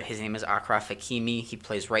shootout, his name is Achraf Hakimi. He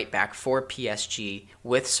plays right back for PSG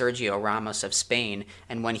with Sergio Ramos of Spain.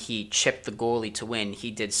 And when he chipped the goalie to win,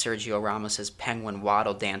 he did Sergio Ramos's penguin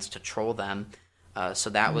waddle dance to troll them. So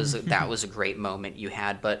that was a great moment you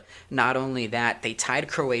had. But not only that, they tied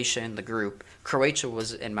Croatia in the group. Croatia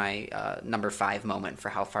was in my number 5 moment for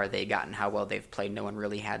how far they got and how well they've played. No one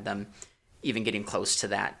really had them even getting close to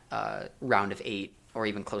that round of 8 or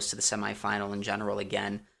even close to the semifinal in general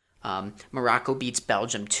again. Morocco beats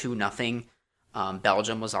Belgium 2-0.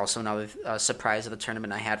 Belgium was also another surprise of the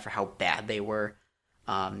tournament I had for how bad they were.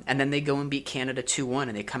 And then they go and beat Canada 2-1,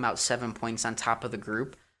 and they come out 7 points on top of the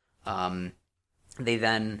group. They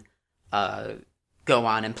then go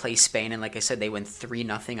on and play Spain, and like I said, they win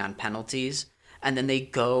 3-0 on penalties. And then they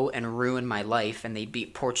go and ruin my life, and they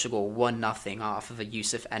beat Portugal 1-0 off of a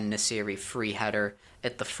Youssef En-Nesyri free header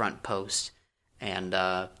at the front post. And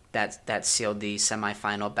that sealed the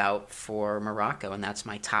semifinal bout for Morocco, and that's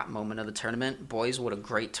my top moment of the tournament. Boys, what a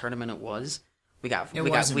great tournament it was. We got It we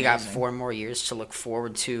was got we got amazing. 4 more years to look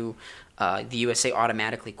forward to. The USA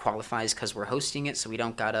automatically qualifies because we're hosting it, so we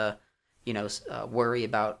don't gotta, worry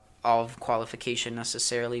about all of qualification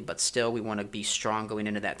necessarily. But still, we want to be strong going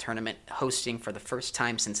into that tournament, hosting for the first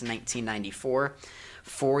time since 1994.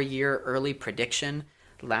 4-year early prediction.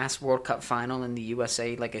 Last World Cup final in the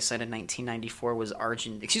USA, like I said, in 1994 was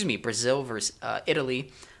Brazil versus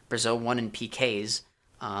Italy. Brazil won in PKs.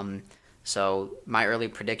 So my early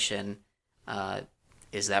prediction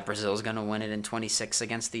is that Brazil is going to win it in 26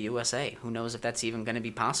 against the USA. Who knows if that's even going to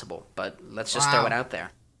be possible? But let's just throw it out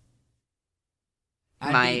there.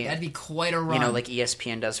 That'd be quite a run. Like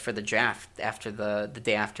ESPN does for the draft after the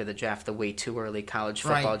day after the draft, the way too early college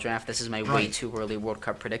football draft. This is my way too early World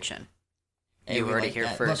Cup prediction. Hey, you heard it here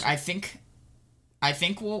first. Look, I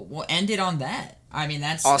think we'll end it on that. I mean,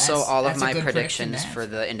 that's also that's, all that's of my a good prediction predictions for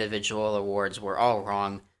the individual awards were all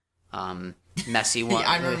wrong. Messi won.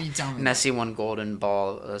 I remember you telling me. Messi won Golden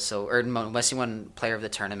Ball. Messi won Player of the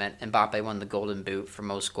Tournament. Mbappe won the Golden Boot for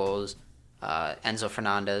most goals. Enzo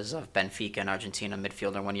Fernandez of Benfica in Argentina,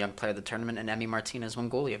 midfielder, won Young Player of the Tournament, and Emi Martinez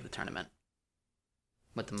won Goalie of the Tournament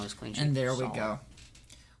with the most clean sheets. And there we go.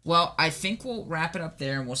 Well, I think we'll wrap it up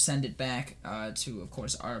there, and we'll send it back to, of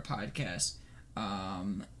course, our podcast.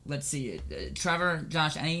 Let's see, Trevor,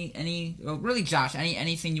 Josh,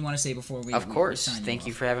 anything you want to say before we? Of course, we sign thank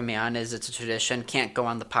you off? for having me on. It's a tradition. Can't go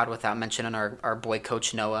on the pod without mentioning our boy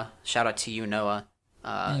Coach Noah. Shout out to you, Noah.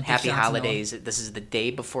 Happy shout out to holidays. This is the day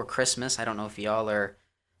before Christmas. I don't know if y'all are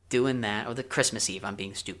doing that, or the Christmas Eve. I'm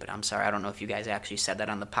being stupid. I'm sorry. I don't know if you guys actually said that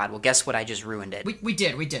on the pod. Well, guess what? I just ruined it. We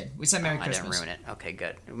did. We said Merry I Christmas. didn't ruin it. Okay,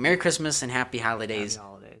 good. Merry Christmas and Happy Holidays. Happy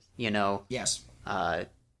holidays. Yes, Uh,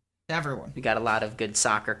 everyone. we got a lot of good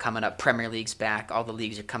soccer coming up. Premier League's back. All the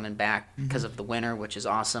leagues are coming back because of the winter, which is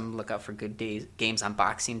awesome. Look out for good games on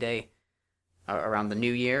Boxing Day around the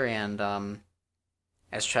new year. And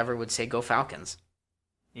as Trevor would say, go Falcons.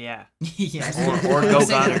 Yeah. Yes. Or go Say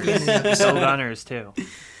that at the end of the Gunners. episode. Go Gunners too.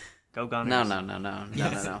 Go Gunners.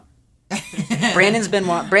 No.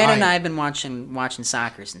 Brandon and I have been watching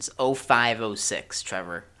soccer since 05-06,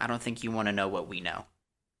 Trevor. I don't think you want to know what we know.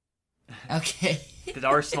 Okay. Because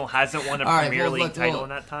Arsenal hasn't won a All right, Premier well, League look, title well- in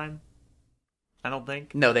that time. I don't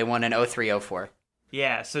think. No, they won in 03-04.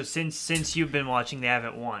 Yeah. So since you've been watching, they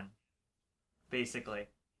haven't won. Basically.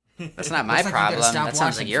 That's not my Looks like you gotta problem. stop That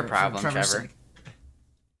sounds like watching your for problem, Trevor's Trevor. sake.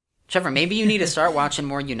 Trevor, maybe you need to start watching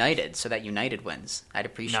more United so that United wins. I'd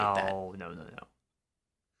appreciate that. No.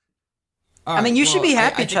 All I mean, right, you should well, be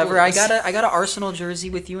happy, think Trevor. we'll- I got an Arsenal jersey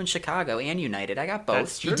with you in Chicago and United. I got both.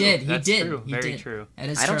 That's true. He did. That's He true. did. Very true. That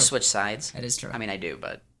is I true. don't switch sides. That is true. I mean, I do,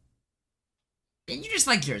 but You just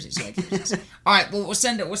like jerseys. You like jerseys. All right. Well, we'll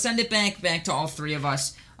send it back to all three of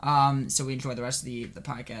us. So we enjoy the rest of the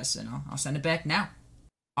podcast, and I'll send it back now.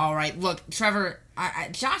 All right. Look, Trevor.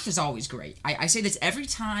 Josh is always great. I say this every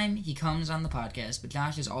time he comes on the podcast, but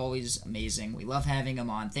Josh is always amazing. We love having him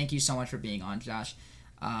on. Thank you so much for being on, Josh.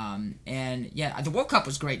 And yeah, the World Cup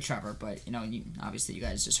was great, Trevor. But obviously you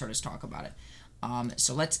guys just heard us talk about it.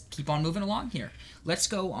 So let's keep on moving along here. Let's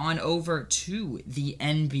go on over to the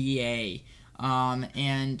NBA.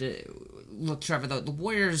 Look, Trevor, the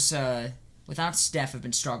Warriors without Steph have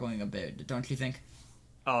been struggling a bit, don't you think?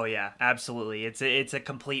 Oh yeah, absolutely. It's a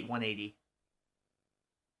complete 180.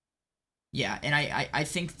 Yeah, and I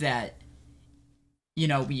think that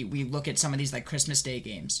we look at some of these like Christmas Day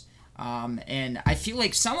games. And I feel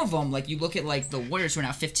like some of them, like you look at like the Warriors who are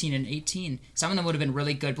now 15 and 18, some of them would have been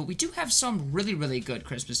really good, but we do have some really, really good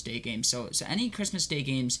Christmas Day games. So any Christmas Day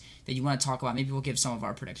games that you want to talk about, maybe we'll give some of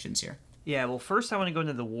our predictions here. Yeah, well, first I want to go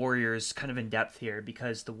into the Warriors kind of in depth here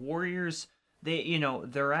because the Warriors, really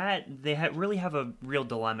have a real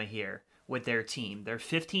dilemma here with their team. They're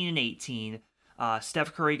 15 and 18.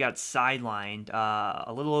 Steph Curry got sidelined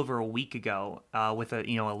a little over a week ago with a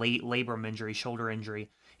late labrum injury, shoulder injury.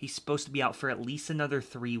 He's supposed to be out for at least another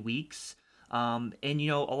 3 weeks. And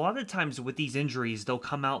a lot of times with these injuries, they'll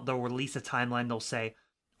come out, they'll release a timeline, they'll say,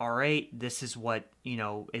 all right, this is what,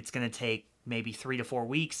 it's going to take maybe 3 to 4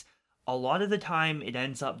 weeks. A lot of the time, it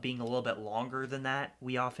ends up being a little bit longer than that,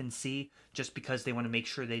 we often see, just because they want to make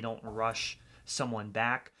sure they don't rush someone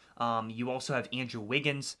back. You also have Andrew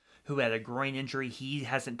Wiggins, who had a groin injury. He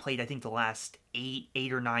hasn't played, I think, the last 8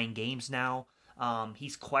 or 9 games now.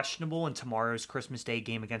 He's questionable in tomorrow's Christmas Day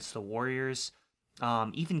game against the Warriors.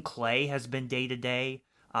 Even Clay has been day-to-day.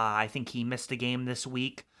 I think he missed a game this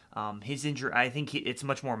week. His injury, I think it's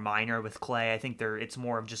much more minor with Clay. I think it's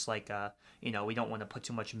more of just like, we don't want to put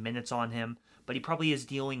too much minutes on him, but he probably is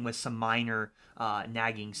dealing with some minor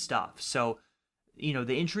nagging stuff. So,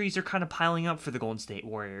 the injuries are kind of piling up for the Golden State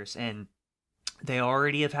Warriors, and They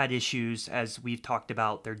already have had issues, as we've talked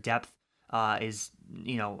about. Their depth is,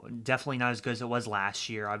 definitely not as good as it was last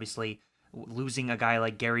year. Obviously, losing a guy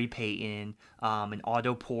like Gary Payton, and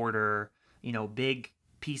Otto Porter, big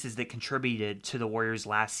pieces that contributed to the Warriors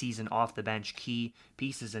last season off the bench, key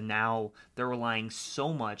pieces, and now they're relying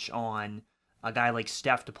so much on a guy like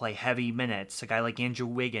Steph to play heavy minutes, a guy like Andrew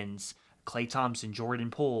Wiggins, Klay Thompson,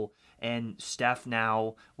 Jordan Poole, and Steph.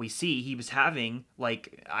 Now we see he was having,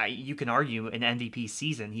 you can argue, an MVP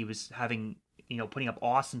season. He was having, putting up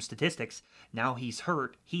awesome statistics. Now he's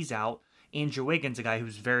hurt, he's out. Andrew Wiggins, a guy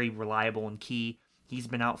who's very reliable and key, he's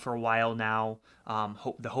been out for a while now.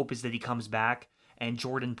 The hope is that he comes back. And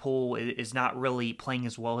Jordan Poole is not really playing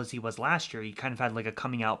as well as he was last year. He kind of had like a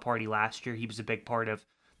coming out party last year. He was a big part of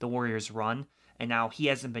the Warriors' run, and now he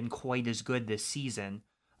hasn't been quite as good this season.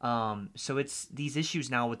 So it's these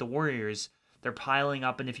issues now with the Warriors. They're piling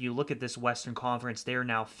up, and if you look at this Western Conference, they are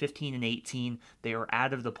now 15-18. They are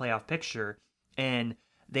out of the playoff picture, and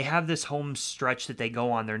they have this home stretch that they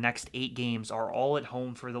go on. Their next 8 games are all at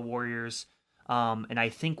home for the Warriors. And I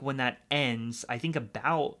think when that ends, I think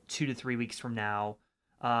about 2 to 3 weeks from now,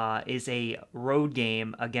 is a road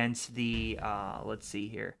game against the, a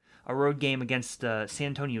road game against the San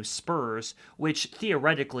Antonio Spurs, which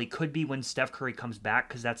theoretically could be when Steph Curry comes back,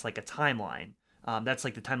 because that's like a timeline. That's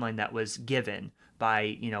like the timeline that was given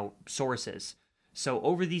by, sources. So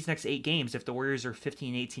over these next 8 games, if the Warriors are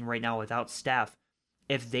 15-18 right now without Steph,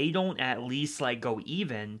 if they don't at least go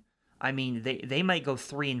even, I mean, they might go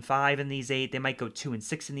 3-5 in these 8. They might go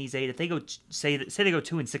 2-6 in these 8. If they go say they go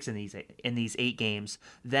 2-6 in these 8 games,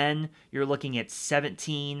 then you're looking at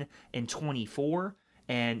 17-24,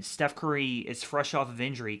 and Steph Curry is fresh off of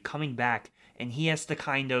injury, coming back, and he has to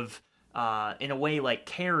kind of, in a way,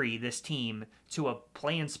 carry this team to a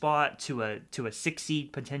play-in spot, to a 6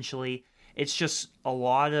 seed potentially. It's just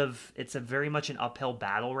it's a very much an uphill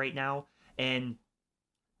battle right now, and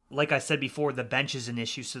like I said before, the bench is an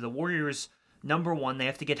issue. So the Warriors, number one, they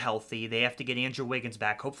have to get healthy. They have to get Andrew Wiggins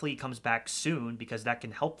back. Hopefully he comes back soon, because that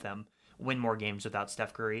can help them win more games without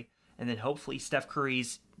Steph Curry. And then hopefully Steph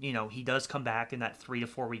Curry's, he does come back in that 3 to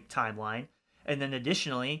 4 week timeline. And then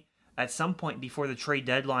additionally, at some point before the trade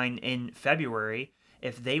deadline in February,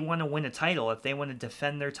 if they want to win a title, if they want to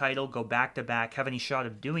defend their title, go back to back, have any shot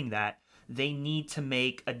of doing that, they need to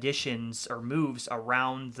make additions or moves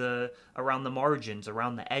around the margins,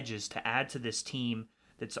 around the edges, to add to this team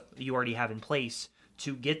that you already have in place,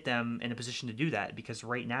 to get them in a position to do that. Because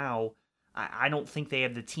right now, I don't think they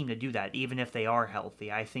have the team to do that, even if they are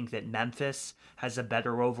healthy. I think that Memphis has a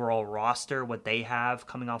better overall roster. What they have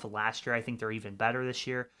coming off of last year, I think they're even better this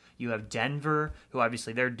year. You have Denver, who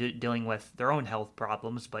obviously they're dealing with their own health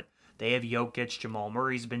problems, but they have Jokic. Jamal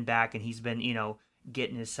Murray's been back, and he's been,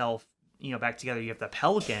 getting himself back together. You have the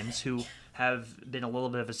Pelicans, who have been a little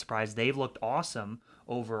bit of a surprise. They've looked awesome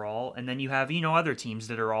overall. And then you have, other teams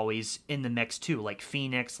that are always in the mix too, like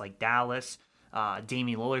Phoenix, like Dallas.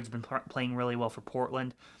 Damian Lillard's been playing really well for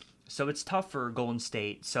Portland. So it's tough for Golden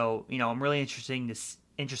State. So, I'm really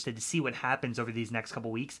interested to see what happens over these next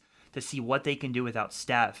couple weeks, to see what they can do without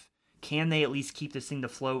Steph. Can they at least keep this thing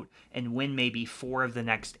afloat and win maybe 4 of the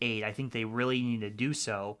next 8? I think they really need to do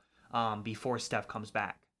so before Steph comes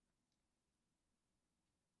back.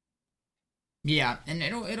 Yeah, and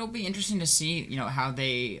it'll be interesting to see, how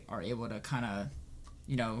they are able to kind of,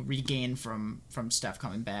 regain from Steph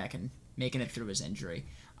coming back and making it through his injury.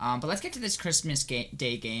 But let's get to this Christmas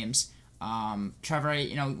Day games. Trevor,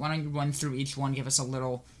 why don't you run through each one, give us a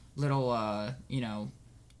little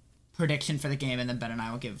prediction for the game, and then Ben and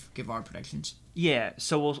I will give our predictions. Yeah,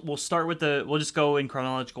 so we'll start with we'll just go in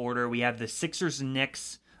chronological order. We have the Sixers and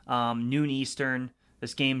Knicks, noon Eastern.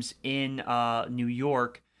 This game's in New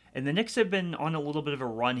York. And the Knicks have been on a little bit of a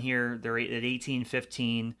run here. They're at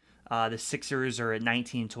 18-15. The Sixers are at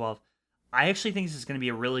 19-12. I actually think this is going to be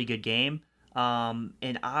a really good game.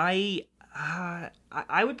 And I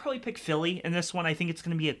would probably pick Philly in this one. I think it's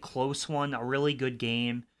going to be a close one, a really good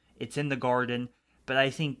game. It's in the Garden. But I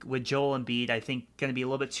think with Joel Embiid, I think going to be a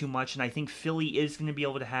little bit too much. And I think Philly is going to be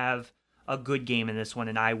able to have a good game in this one.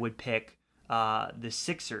 And I would pick the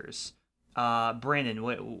Sixers. Brandon,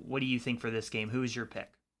 what do you think for this game? Who's your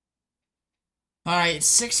pick? All right,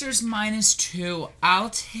 Sixers -2. I'll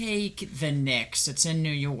take the Knicks. It's in New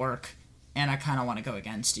York, and I kind of want to go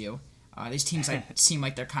against you. These teams seem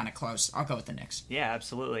like they're kind of close. I'll go with the Knicks. Yeah,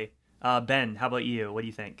 absolutely. Ben, how about you? What do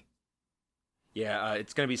you think? Yeah,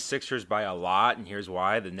 it's going to be Sixers by a lot, and here's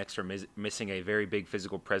why. The Knicks are missing a very big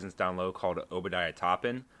physical presence down low called Obadiah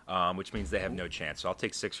Toppin, which means they have no chance. So I'll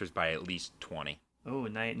take Sixers by at least 20. Oh,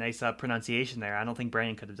 nice pronunciation there. I don't think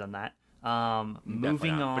Brandon could have done that.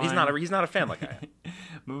 Moving not. on, But he's not a fan like I am.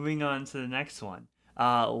 moving on to the next one.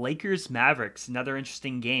 Lakers Mavericks, another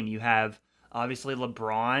interesting game. You have obviously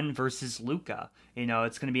LeBron versus Luka.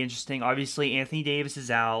 It's going to be interesting. Obviously, Anthony Davis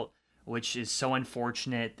is out, which is so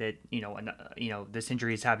unfortunate that this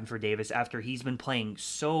injury has happened for Davis after he's been playing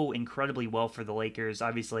so incredibly well for the Lakers.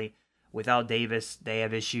 Obviously, without Davis, they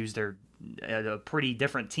have issues. They're a pretty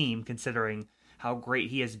different team considering how great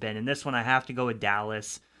he has been. In this one, I have to go with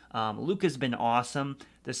Dallas. Luka's been awesome.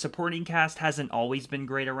 The supporting cast hasn't always been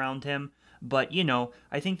great around him, but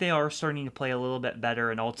I think they are starting to play a little bit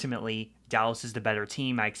better, and ultimately Dallas is the better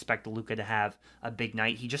team. I expect Luka to have a big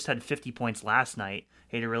night. He just had 50 points last night.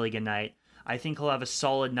 He had a really good night. I think he'll have a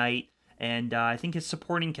solid night, and I think his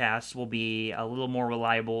supporting cast will be a little more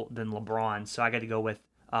reliable than LeBron, so I got to go with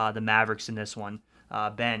the Mavericks in this one.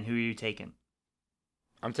 Ben, who are you taking?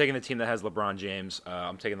 I'm taking the team that has LeBron James.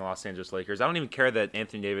 I'm taking the Los Angeles Lakers. I don't even care that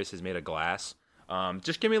Anthony Davis is made of glass.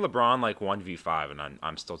 Just give me LeBron like 1v5, and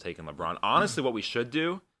I'm still taking LeBron. Honestly, what we should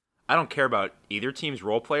do, I don't care about either team's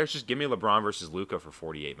role players. Just give me LeBron versus Luka for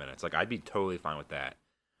 48 minutes. Like, I'd be totally fine with that.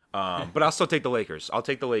 But I'll still take the Lakers. I'll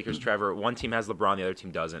take the Lakers, Trevor. One team has LeBron, the other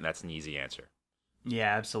team doesn't. That's an easy answer.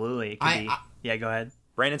 Yeah, absolutely. Yeah, go ahead.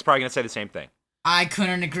 Brandon's probably going to say the same thing. I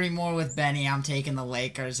couldn't agree more with Benny. I'm taking the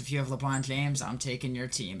Lakers. If you have LeBron James, I'm taking your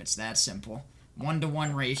team. It's that simple.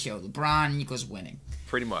 1-to-1 ratio. LeBron equals winning.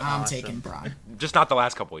 Pretty much. I'm taking Bron. Just not the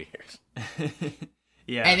last couple of years.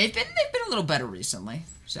 Yeah. And they've been a little better recently.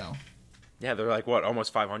 So. Yeah, they're like what,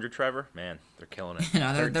 almost 500, Trevor? Man, they're killing it.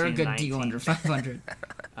 No, they're a good deal under 500.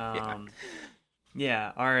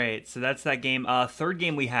 Yeah, all right. So that's that game. Third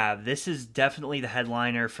game we have. This is definitely the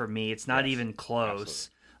headliner for me. It's not even close.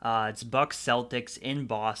 It's Bucks Celtics in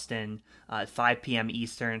Boston at 5 p.m.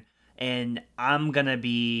 Eastern. And I'm going to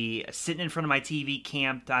be sitting in front of my TV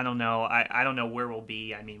camped. I don't know. I don't know where we'll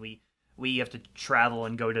be. I mean, we have to travel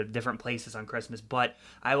and go to different places on Christmas. But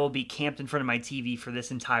I will be camped in front of my TV for this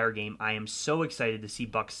entire game. I am so excited to see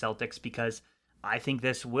Bucks Celtics because I think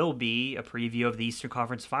this will be a preview of the Eastern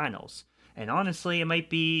Conference Finals. And honestly, it might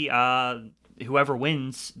be whoever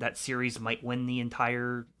wins that series might win the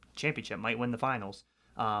entire championship, might win the finals,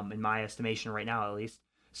 in my estimation right now at least.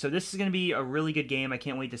 So this is going to be a really good game. I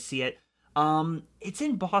can't wait to see it. It's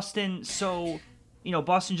in Boston, so,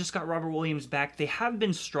 Boston just got Robert Williams back. They have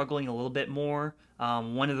been struggling a little bit more.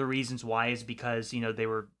 One of the reasons why is because, they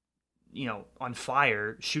were, on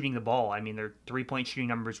fire shooting the ball. I mean, their three-point shooting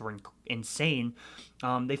numbers were insane.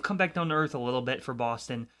 They've come back down to earth a little bit for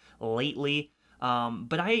Boston lately.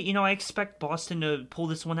 But I expect Boston to pull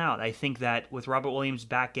this one out. I think that with Robert Williams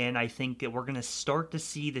back in, I think that we're going to start to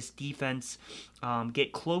see this defense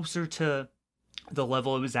get closer to the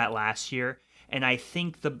level it was at last year. And I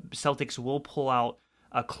think the Celtics will pull out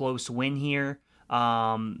a close win here.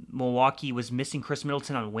 Milwaukee was missing Chris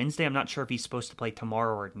Middleton on Wednesday. I'm not sure if he's supposed to play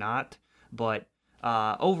tomorrow or not. But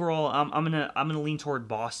overall, I'm gonna lean toward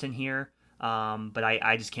Boston here. But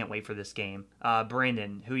I just can't wait for this game.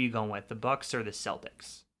 Brandon, who are you going with, the Bucks or the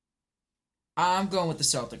Celtics? I'm going with the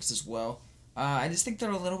Celtics as well. I just think they're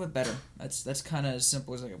a little bit better. That's kind of as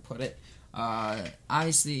simple as I can put it.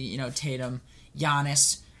 Obviously, Tatum,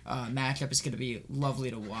 Giannis matchup is going to be lovely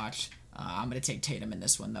to watch. I'm going to take Tatum in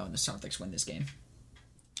this one though, and the Celtics win this game.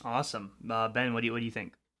 Awesome, Ben. What do you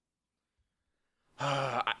think?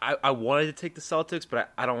 I wanted to take the Celtics,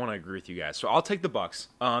 but I don't want to agree with you guys. So I'll take the Bucks.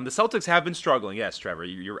 The Celtics have been struggling. Yes, Trevor.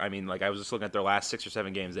 I was just looking at their last 6 or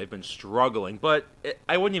 7 games. They've been struggling, but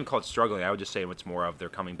I wouldn't even call it struggling. I would just say it's more of they're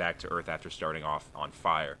coming back to earth after starting off on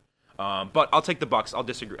fire. But I'll take the Bucks. I'll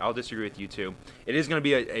disagree with you two. It is going to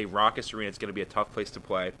be a raucous arena. It's going to be a tough place to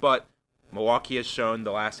play. But Milwaukee has shown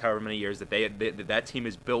the last however many years that that team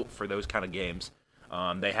is built for those kind of games.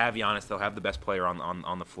 They have Giannis. They'll have the best player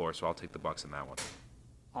on the floor, so I'll take the Bucks in that one.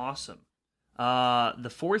 Awesome. The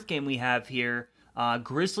fourth game we have here,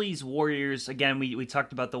 Grizzlies Warriors. Again, we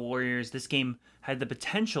talked about the Warriors. This game had the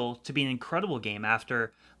potential to be an incredible game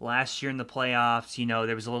after last year in the playoffs.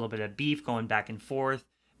 There was a little bit of beef going back and forth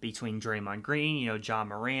between Draymond Green, Ja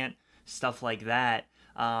Morant, stuff like that.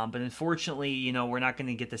 But unfortunately, we're not going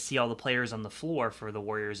to get to see all the players on the floor for the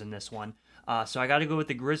Warriors in this one. So I got to go with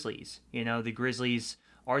the Grizzlies. The Grizzlies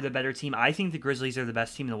are the better team. I think the Grizzlies are the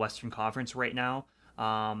best team in the Western Conference right now.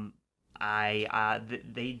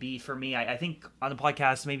 They'd be for me. I think on the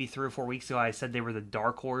podcast maybe 3 or 4 weeks ago, I said they were the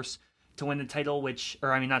dark horse to win the title,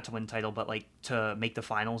 not to win the title, but like to make the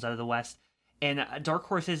finals out of the West. And dark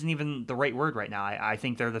horse isn't even the right word right now. I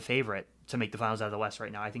think they're the favorite to make the finals out of the West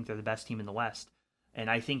right now. I think they're the best team in the West. And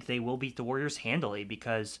I think they will beat the Warriors handily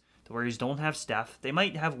because the Warriors don't have Steph. They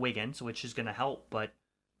might have Wiggins, which is going to help, but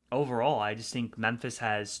overall, I just think Memphis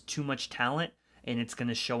has too much talent, and it's going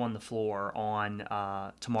to show on the floor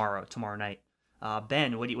on tomorrow night.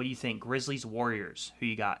 Ben, what do you think? Grizzlies, Warriors, who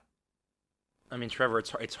you got? I mean, Trevor,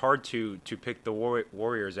 it's hard to pick the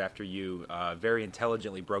Warriors after you very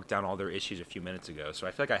intelligently broke down all their issues a few minutes ago. So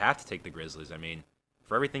I feel like I have to take the Grizzlies. I mean,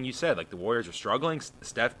 for everything you said, like the Warriors are struggling.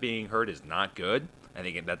 Steph being hurt is not good. I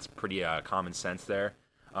think that's pretty common sense there.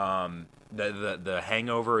 The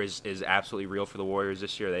hangover is absolutely real for the Warriors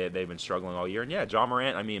this year. They've been struggling all year. And yeah, Ja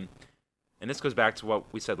Morant, I mean, and this goes back to what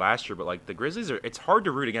we said last year, but like the Grizzlies it's hard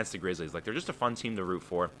to root against the Grizzlies. Like they're just a fun team to root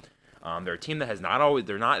for. They're a team that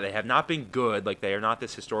they have not been good. Like they are not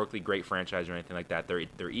this historically great franchise or anything like that.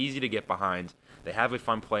 They're easy to get behind. They have a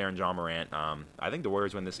fun player in Ja Morant. I think the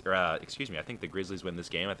Warriors win this. I think the Grizzlies win this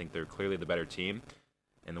game. I think they're clearly the better team,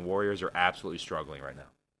 and the Warriors are absolutely struggling right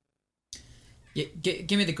now. Yeah,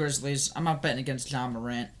 give me the Grizzlies. I'm not betting against Ja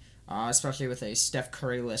Morant, especially with a Steph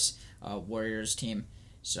Curry-less Warriors team.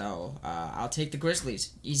 So I'll take the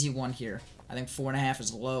Grizzlies. Easy one here. I think 4.5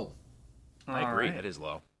 is low. I agree. Right. It is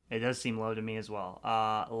low. It does seem low to me as well.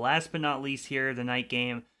 Last but not least here, the night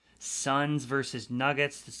game, Suns versus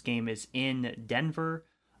Nuggets. This game is in Denver.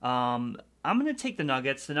 I'm going to take the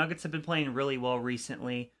Nuggets. The Nuggets have been playing really well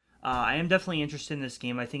recently. I am definitely interested in this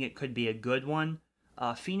game. I think it could be a good one.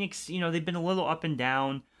 Phoenix, they've been a little up and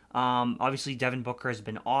down. Obviously, Devin Booker has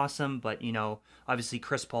been awesome, but, obviously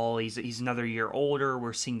Chris Paul, he's another year older.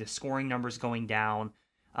 We're seeing the scoring numbers going down.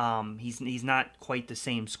 He's not quite the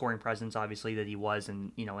same scoring presence, obviously, that he was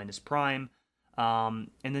in his prime. And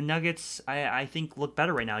the Nuggets, I think, look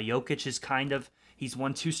better right now. Jokic is he's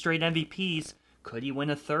won 2 straight MVPs. Could he win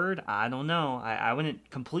a third? I don't know. I wouldn't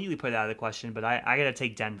completely put it out of the question, but I got to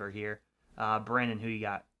take Denver here. Brandon, who you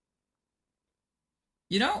got?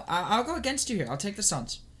 I'll go against you here. I'll take the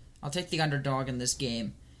Suns. I'll take the underdog in this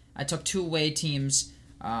game. I took 2 away teams.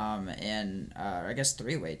 And I guess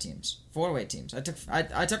 3 away teams, 4 away teams. I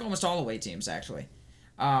took almost all away teams actually,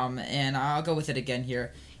 and I'll go with it again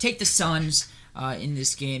here. Take the Suns in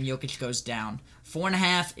this game. Jokic goes down.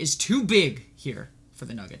 4.5 is too big here for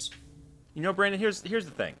the Nuggets. Brandon, here's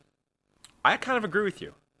the thing. I kind of agree with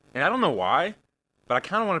you, and I don't know why, but I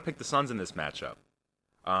kind of want to pick the Suns in this matchup.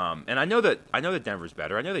 And I know that Denver's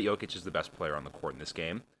better. I know that Jokic is the best player on the court in this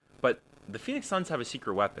game, but the Phoenix Suns have a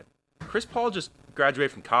secret weapon. Chris Paul just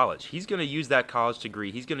graduated from college. He's going to use that college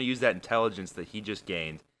degree. He's going to use that intelligence that he just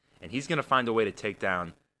gained, and he's going to find a way to take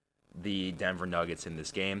down the Denver Nuggets in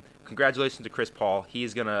this game. Congratulations to Chris Paul. He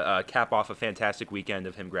is going to cap off a fantastic weekend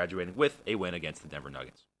of him graduating with a win against the Denver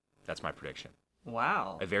Nuggets. That's my prediction.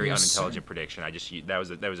 Wow. A very unintelligent prediction. That was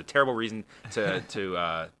a terrible reason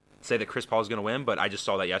to say that Chris Paul is going to win, but I just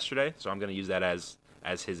saw that yesterday, so I'm going to use that as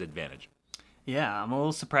his advantage. Yeah, I'm a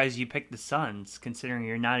little surprised you picked the Suns, considering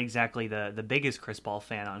you're not exactly the biggest Chris Paul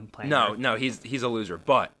fan on planet Earth. No, he's a loser.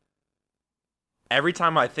 But every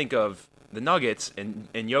time I think of the Nuggets and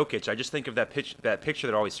Jokic, I just think of that picture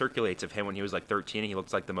that always circulates of him when he was like 13, and he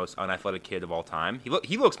looks like the most unathletic kid of all time.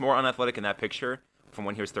 He looks more unathletic in that picture from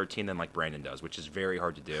when he was 13 than like Brandon does, which is very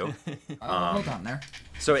hard to do. Hold on there.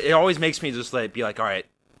 So it always makes me just be like, all right.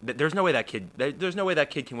 There's no way that kid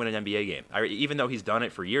can win an NBA game. Even though he's done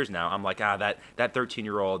it for years now, I'm like, that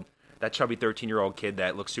 13-year-old, that chubby 13-year-old kid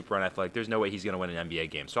that looks super unathletic, there's no way he's going to win an NBA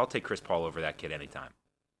game. So I'll take Chris Paul over that kid anytime.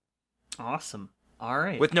 Awesome. All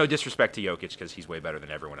right. With no disrespect to Jokic, because he's way better than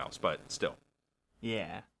everyone else, but still.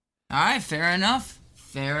 Yeah. All right, fair enough.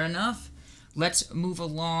 Let's move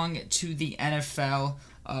along to the NFL.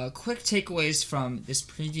 Quick takeaways from this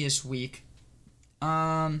previous week.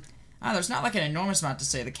 There's not like an enormous amount to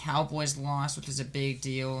say. The Cowboys lost, which is a big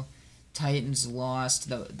deal. Titans lost.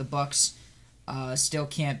 The Bucks still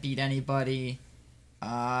can't beat anybody.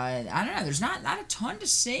 I don't know. There's not a ton to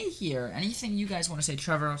say here. Anything you guys want to say?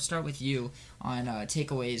 Trevor, I'll start with you on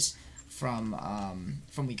takeaways from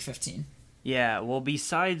Week 15. Yeah, well,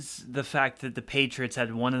 besides the fact that the Patriots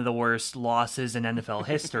had one of the worst losses in NFL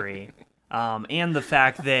history, and the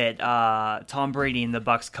fact that Tom Brady and the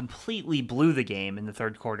Bucks completely blew the game in the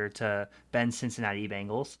third quarter to Ben's Cincinnati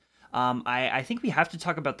Bengals, I think we have to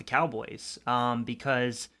talk about the Cowboys,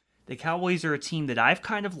 because the Cowboys are a team that I've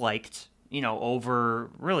kind of liked, over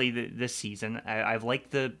really this season. I've liked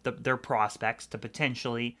their prospects to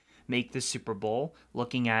potentially make the Super Bowl,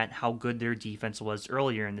 looking at how good their defense was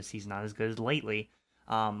earlier in the season, not as good as lately.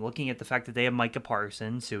 Looking at the fact that they have Micah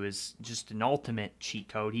Parsons, who is just an ultimate cheat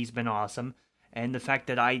code. He's been awesome. And the fact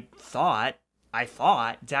that I thought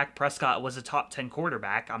Dak Prescott was a top 10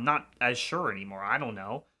 quarterback. I'm not as sure anymore. I don't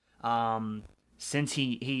know. Since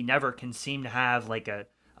he never can seem to have like a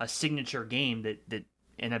signature game that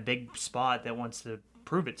in a big spot that wants to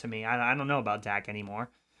prove it to me. I don't know about Dak anymore.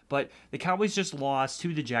 But the Cowboys just lost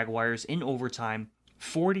to the Jaguars in overtime,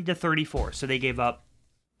 40-34. So they gave up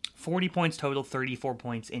 40 points total, 34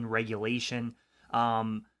 points in regulation.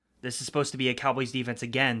 This is supposed to be a Cowboys defense,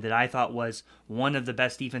 again, that I thought was one of the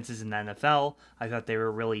best defenses in the NFL. I thought they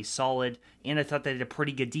were really solid, and I thought they had a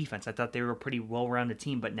pretty good defense. I thought they were a pretty well-rounded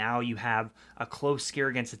team, but now you have a close scare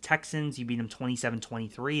against the Texans. You beat them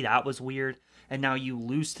 27-23. That was weird. And now you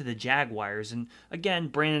lose to the Jaguars. And again,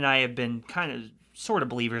 Brandon and I have been kind of sort of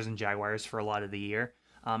believers in Jaguars for a lot of the year.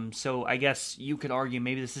 So I guess you could argue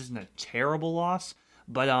maybe this isn't a terrible loss,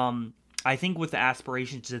 but I think with the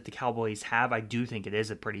aspirations that the Cowboys have, I do think it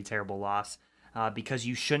is a pretty terrible loss because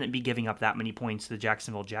you shouldn't be giving up that many points to the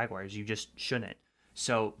Jacksonville Jaguars. You just shouldn't.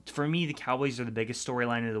 So for me, the Cowboys are the biggest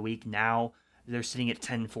storyline of the week. Now they're sitting at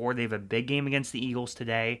 10-4. They have a big game against the Eagles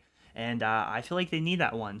today, and I feel like they need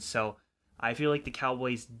that one. So I feel like the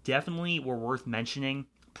Cowboys definitely were worth mentioning.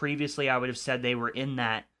 Previously, I would have said they were in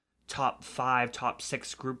that top 5, top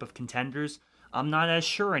 6 group of contenders. I'm not as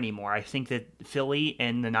sure anymore. I think that Philly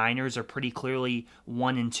and the Niners are pretty clearly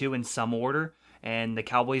 1 and 2 in some order, and the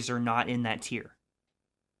Cowboys are not in that tier.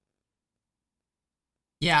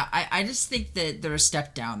 Yeah, I just think that they're a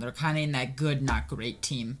step down. They're kind of in that good, not great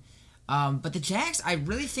team. But the Jags, I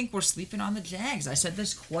really think we're sleeping on the Jags. I said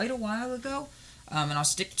this quite a while ago, and I'll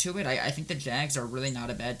stick to it. I think the Jags are really not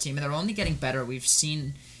a bad team, and they're only getting better. We've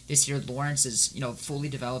seen this year Lawrence is, fully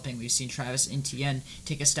developing. We've seen Travis Etienne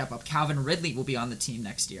take a step up. Calvin Ridley will be on the team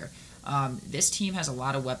next year. This team has a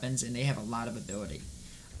lot of weapons, and they have a lot of ability.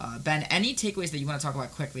 Ben, any takeaways that you want to talk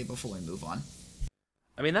about quickly before we move on?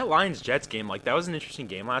 I mean, that Lions-Jets game, that was an interesting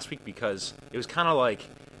game last week because it was kind of like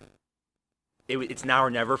it's now or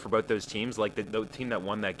never for both those teams. Like, the team that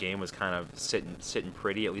won that game was kind of sitting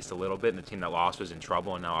pretty, at least a little bit, and the team that lost was in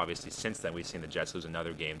trouble, and now, obviously, since then, we've seen the Jets lose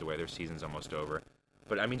another game to where their season's almost over.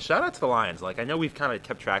 But, I mean, shout out to the Lions. I know we've kind of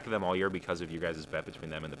kept track of them all year because of you guys' bet between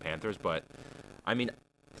them and the Panthers, but, I mean,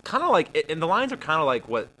 kind of and the Lions are kind of like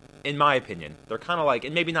what, in my opinion, they're kind of like,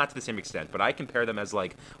 and maybe not to the same extent, but I compare them as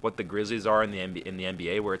what the Grizzlies are in the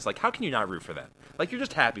NBA, where it's how can you not root for them? You're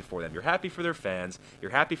just happy for them. You're happy for their fans.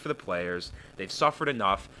 You're happy for the players. They've suffered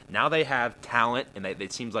enough. Now they have talent, and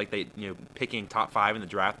it seems like picking top 5 in the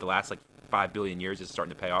draft the last 5 billion years is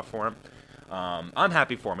starting to pay off for them. I'm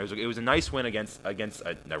happy for him. It was a nice win against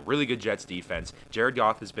a really good Jets defense. Jared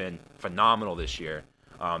Goff has been phenomenal this year.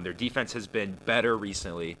 Their defense has been better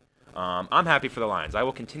recently. I'm happy for the Lions. I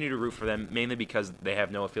will continue to root for them, mainly because they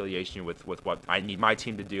have no affiliation with what I need my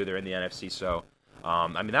team to do. They're in the NFC, so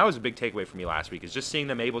I mean that was a big takeaway for me last week, is just seeing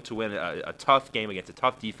them able to win a tough game against a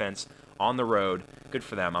tough defense on the road. Good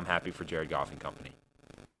for them. I'm happy for Jared Goff and company.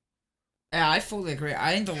 Yeah, I fully agree.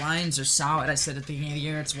 I think the Lions are solid. I said at the beginning of the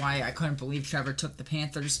year, it's why I couldn't believe Trevor took the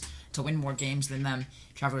Panthers to win more games than them.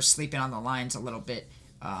 Trevor was sleeping on the Lions a little bit.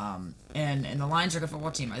 And the Lions are a good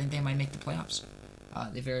football team. I think they might make the playoffs.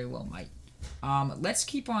 They very well might. Let's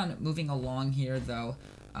keep on moving along here, though,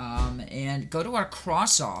 and go to our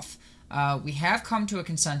cross-off. We have come to a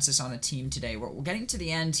consensus on a team today. We're getting to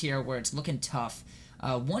the end here where it's looking tough.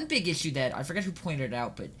 One big issue that I forget who pointed it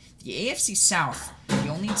out, but the AFC South, the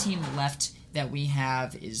only team left that we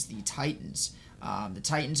have is the Titans. The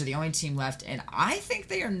Titans are the only team left, and I think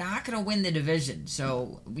they are not going to win the division.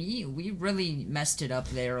 So we really messed it up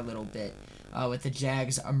there a little bit with the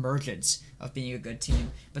Jags' emergence of being a good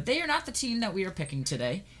team. But they are not the team that we are picking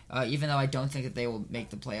today, even though I don't think that they will make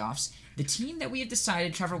the playoffs. The team that we have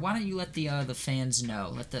decided, Trevor, why don't you let the fans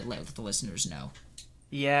know, let the listeners know?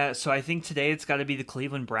 Yeah, so I think today it's got to be the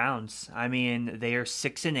Cleveland Browns. I mean, they are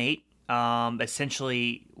 6-8.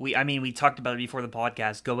 Essentially, we talked about it before the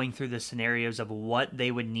podcast, going through the scenarios of what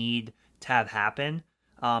they would need to have happen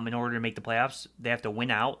in order to make the playoffs. They have to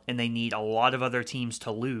win out, and they need a lot of other teams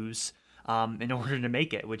to lose in order to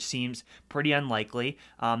make it, which seems pretty unlikely.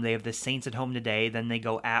 They have the Saints at home today, then they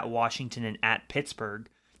go at Washington and at Pittsburgh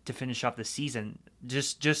to finish off the season.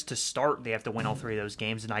 Just to start, they have to win all 3 of those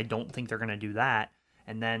games, and I don't think they're going to do that.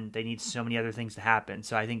 And then they need so many other things to happen.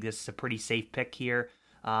 So I think this is a pretty safe pick here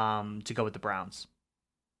to go with the Browns.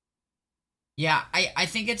 Yeah, I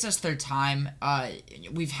think it's just their time.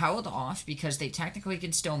 We've held off because they technically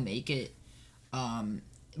can still make it.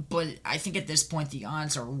 But I think at this point the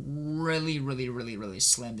odds are really, really, really, really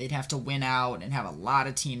slim. They'd have to win out and have a lot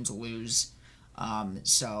of teams lose.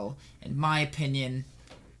 So, in my opinion,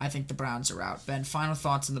 I think the Browns are out. Ben, final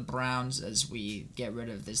thoughts on the Browns as we get rid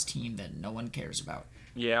of this team that no one cares about?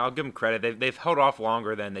 Yeah, I'll give them credit. They've held off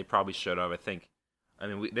longer than they probably should have.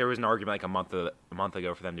 There was an argument a month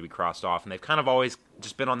ago for them to be crossed off, and they've kind of always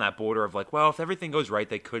just been on that border of well, if everything goes right,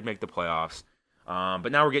 they could make the playoffs.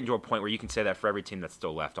 But now we're getting to a point where you can say that for every team that's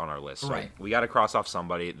still left on our list. So Right. we got to cross off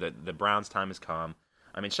somebody. The Browns' time has come.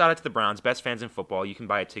 I mean, shout out to the Browns, best fans in football. You can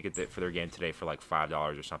buy a ticket for their game today for like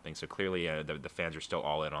 $5 or something. So clearly, the fans are still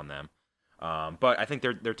all in on them. But I think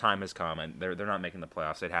their time has come, and they're not making the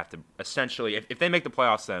playoffs. They'd have to essentially, if they make the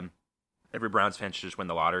playoffs, then every Browns fan should just win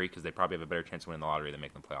the lottery because they probably have a better chance of winning the lottery than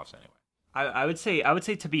making the playoffs anyway. I would say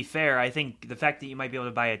to be fair, I think the fact that you might be able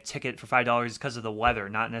to buy a ticket for $5 is because of the weather,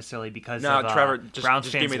 not necessarily because No, of Trevor, Browns just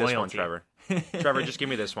fans' give me this loyalty. one, Trevor. Trevor, just give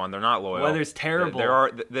me this one. They're not loyal. Weather's terrible.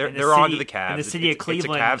 They're on to the Cavs. In the city of It's a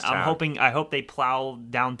Cleveland, Cavs town. I hope they plow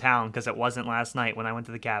downtown because it wasn't last night when I went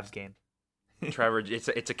to the Cavs game. Trevor, it's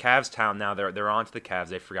a Cavs town now. They're on to the Cavs.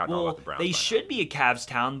 They've forgotten all Well, about the Browns. they by now. should be a Cavs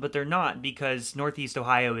town, but they're not because Northeast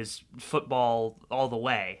Ohio is football all the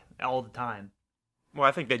way, all the time. Well,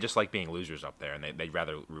 I think they just like being losers up there, and they'd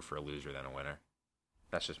rather root for a loser than a winner.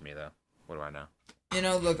 That's just me, though. What do I know? You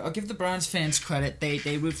know, look, I'll give the Browns fans credit.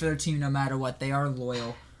 They root for their team no matter what. They are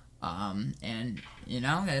loyal. And, you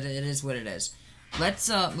know, it is what it is. Let's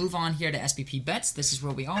move on here to SBP Bets. This is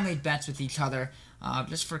where we all made bets with each other,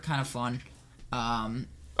 just for kind of fun.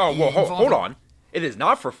 Hold on. It is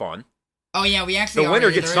not for fun. Oh, yeah, we actually The winner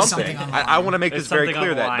already, gets there is something. on the I line. want to make There's this very something on clear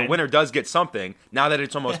the that the line. winner does get something. Now that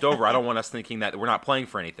it's almost over, I don't want us thinking that we're not playing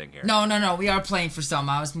for anything here. No, we are playing for some.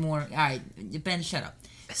 I was more... All right, Ben, shut up.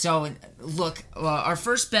 So, look, our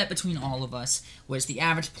first bet between all of us was the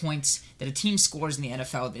average points that a team scores in the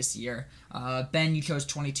NFL this year. Ben, you chose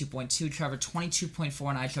 22.2, Trevor 22.4,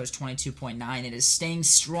 and I chose 22.9. It is staying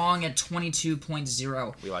strong at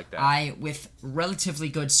 22.0. We like that. I, with relatively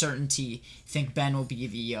good certainty, think Ben will be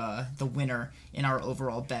the winner in our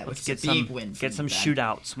overall bet, which is a big win for Get you, some Ben.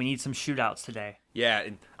 shootouts. We need some shootouts today. Yeah,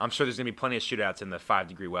 and I'm sure there's going to be plenty of shootouts in the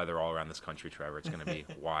 5-degree weather all around this country, Trevor. It's going to be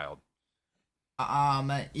wild.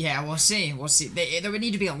 Yeah, we'll see. There would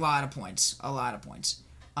need to be a lot of points. All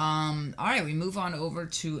right, we move on over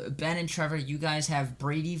to Ben and Trevor. You guys have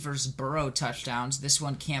Brady versus Burrow touchdowns. This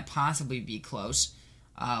one can't possibly be close.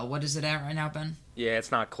 What is it at right now, Ben? Yeah, it's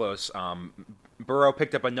not close. Burrow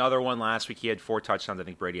picked up another one last week. He had 4 touchdowns. I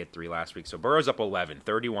think Brady had 3 last week. So Burrow's up 11,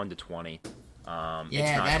 31-20. It's not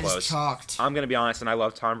that close. is chalked. I'm going to be honest, and I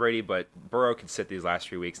love Tom Brady, but Burrow could sit these last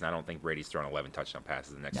 3 weeks, and I don't think Brady's thrown 11 touchdown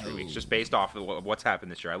passes the next 3 weeks, just based off of what's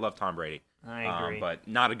happened this year. I love Tom Brady. I agree. But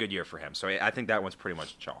not a good year for him. So I think that one's pretty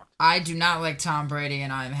much chalked. I do not like Tom Brady,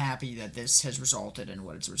 and I'm happy that this has resulted in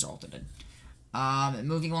what it's resulted in.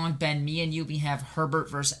 Moving along, Ben, me and you, we have Herbert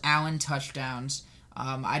versus Allen touchdowns.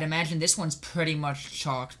 I'd imagine this one's pretty much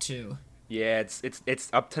chalked too. Yeah, it's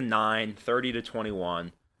up to 9,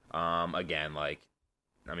 30-21. Again, not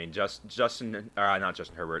Justin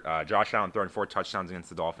Herbert. Josh Allen throwing 4 touchdowns against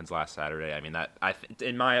the Dolphins last Saturday. I mean,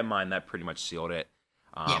 in my mind, that pretty much sealed it.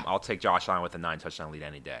 Yeah. I'll take Josh Allen with a 9-touchdown lead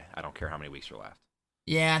any day. I don't care how many weeks are left.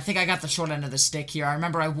 Yeah, I think I got the short end of the stick here. I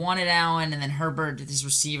remember I wanted Allen, and then Herbert. These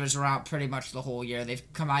receivers were out pretty much the whole year.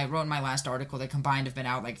 I wrote in my last article they combined have been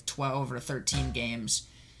out like 12 or 13 games.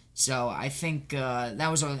 So I think I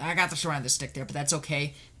got the short end of the stick there, but that's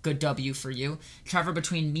okay. Good W for you, Trevor.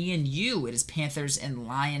 Between me and you, it is Panthers and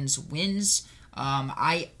Lions wins.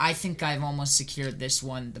 I think I've almost secured this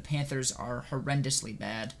one. The Panthers are horrendously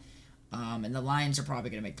bad, and the Lions are probably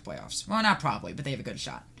going to make the playoffs. Well, not probably, but they have a good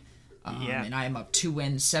shot. Yeah. And I am up 2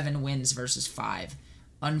 wins, 7 wins versus 5.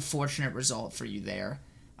 Unfortunate result for you there.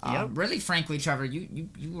 Yep. Really, frankly, Trevor, you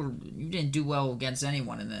didn't do well against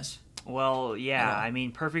anyone in this. Well, yeah, I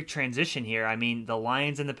mean, perfect transition here. I mean, the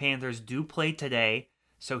Lions and the Panthers do play today,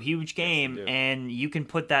 so huge game, do. and you can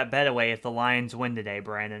put that bet away if the Lions win today,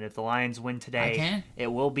 Brandon. If the Lions win I today, can. it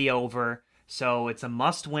will be over. So it's a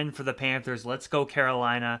must-win for the Panthers. Let's go,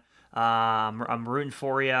 Carolina. I'm rooting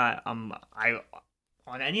for you.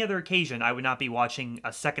 On any other occasion, I would not be watching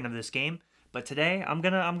a second of this game, but today I'm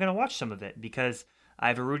gonna watch some of it because I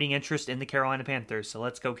have a rooting interest in the Carolina Panthers. So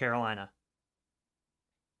let's go, Carolina.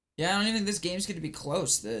 Yeah, I don't even think this game's going to be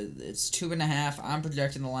close. It's 2.5. I'm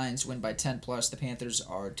projecting the Lions win by 10+. The Panthers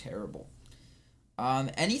are terrible.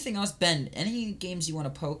 Anything else, Ben? Any games you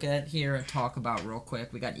want to poke at here and talk about real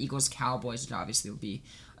quick? We got Eagles-Cowboys, which obviously will be,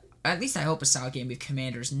 at least I hope, a solid game. We have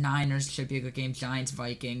Commanders-Niners, should be a good game.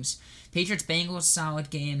 Giants-Vikings. Patriots-Bengals, solid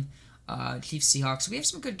game. Chiefs-Seahawks. We have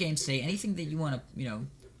some good games today. Anything that you want to,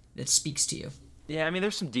 that speaks to you? Yeah, I mean,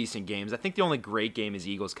 there's some decent games. I think the only great game is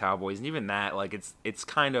Eagles-Cowboys, and even that, it's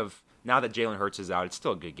kind of, now that Jalen Hurts is out, it's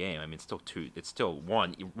still a good game. I mean, it's still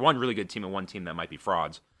one really good team and one team that might be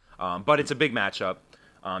frauds. But it's a big matchup,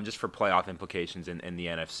 just for playoff implications in the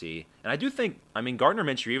NFC. And I do think, Gardner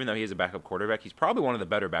Minshew, even though he is a backup quarterback, he's probably one of the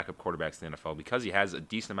better backup quarterbacks in the NFL because he has a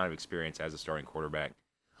decent amount of experience as a starting quarterback.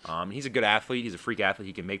 He's a good athlete. He's a freak athlete.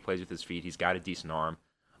 He can make plays with his feet. He's got a decent arm.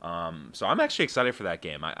 So I'm actually excited for that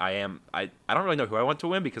game. I don't really know who I want to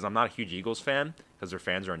win because I'm not a huge Eagles fan because their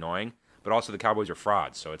fans are annoying. But also the Cowboys are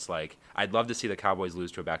frauds. So it's like I'd love to see the Cowboys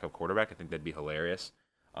lose to a backup quarterback. I think that'd be hilarious.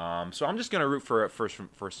 So I'm just gonna root for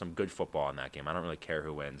some good football in that game. I don't really care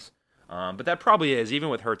who wins. But that probably is, even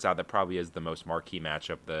with Hurts out, that probably is the most marquee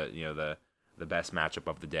matchup, the best matchup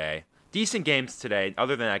of the day. Decent games today.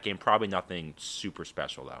 Other than that game, probably nothing super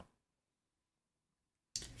special though.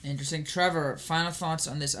 Interesting. Trevor, final thoughts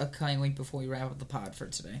on this upcoming week before we wrap up the pod for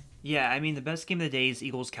today? Yeah, I mean, the best game of the day is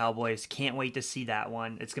Eagles-Cowboys. Can't wait to see that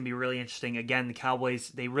one. It's going to be really interesting. Again, the Cowboys,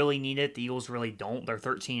 they really need it. The Eagles really don't. They're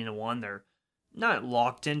 13-1. They're not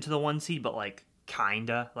locked into the 1 seed, but like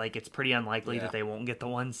kinda. Like it's pretty unlikely that they won't get the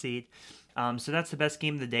 1 seed. So that's the best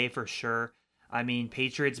game of the day for sure. I mean,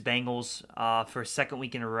 Patriots-Bengals for a second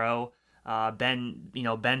week in a row.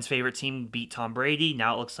 Ben's favorite team beat Tom Brady.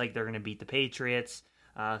 Now it looks like they're going to beat the Patriots.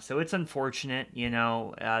 So it's unfortunate,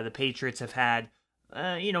 the Patriots have had,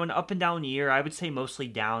 an up and down year. I would say mostly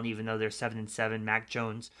down, even though they're 7-7. Mac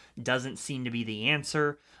Jones doesn't seem to be the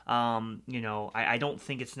answer. I don't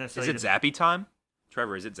think it's necessarily. Is it Zappy time?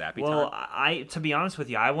 Trevor, is it Zappy time? Well, to be honest with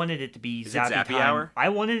you, I wanted it to be Zappy time. Hour? I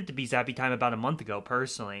wanted it to be Zappy time about a month ago,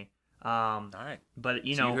 personally. All right. But,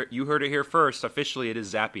 you heard it here first. Officially, it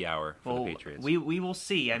is Zappy hour for the Patriots. We will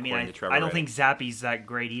see. I mean, I don't think Zappy's that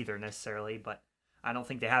great either necessarily, but I don't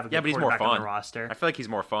think they have a good quarterback on the roster. I feel like he's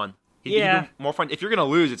more fun. He'd be more fun. If you're going to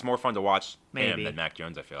lose, it's more fun to watch him than Mac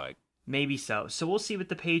Jones, I feel like. Maybe so. So we'll see with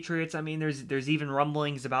the Patriots. I mean, there's even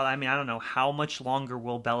rumblings about, I don't know, how much longer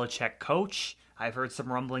will Belichick coach? I've heard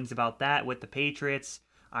some rumblings about that with the Patriots.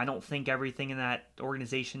 I don't think everything in that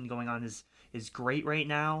organization going on is great right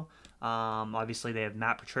now. Obviously, they have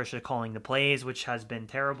Matt Patricia calling the plays, which has been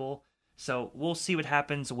terrible. So we'll see what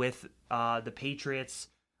happens with the Patriots.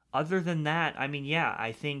 Other than that,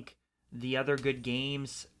 I think the other good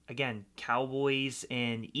games, again, Cowboys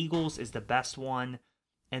and Eagles is the best one.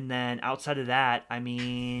 And then outside of that,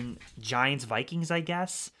 Giants, Vikings, I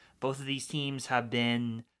guess. Both of these teams have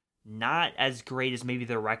been not as great as maybe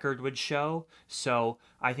their record would show. So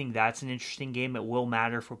I think that's an interesting game. It will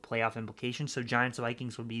matter for playoff implications. So Giants,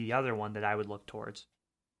 Vikings would be the other one that I would look towards.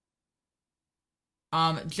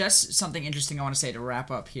 Just something interesting I want to say to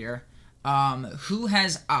wrap up here. Who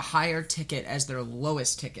has a higher ticket as their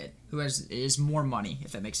lowest ticket? Who is more money,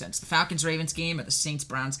 if that makes sense? The Falcons-Ravens game or the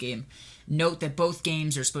Saints-Browns game? Note that both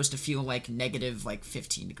games are supposed to feel like negative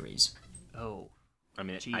 15 degrees. Oh.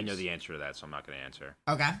 Jeez. I know the answer to that, so I'm not going to answer.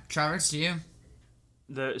 Okay. Trevor, it's to you.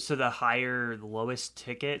 The lowest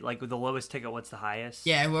ticket? Like with the lowest ticket, what's the highest?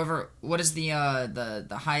 Yeah, what is the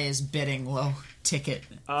highest bidding low ticket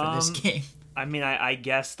for this game? I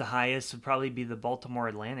guess the highest would probably be the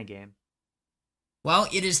Baltimore-Atlanta game. Well,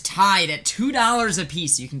 it is tied at $2 a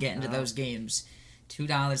piece. You can get into those games.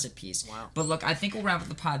 $2 a piece. Wow. But look, I think we'll wrap up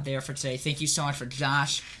the pod there for today. Thank you so much for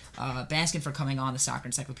Josh Baskin for coming on the Soccer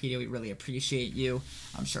Encyclopedia. We really appreciate you.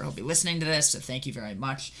 I'm sure he'll be listening to this, so thank you very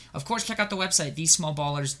much. Of course, check out the website,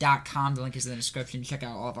 thesmallballers.com. The link is in the description. Check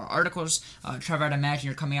out all of our articles. Trevor, I'd imagine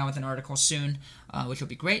you're coming out with an article soon, which will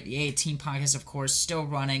be great. The A18 podcast, of course, still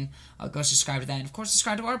running. Go subscribe to that. And, of course,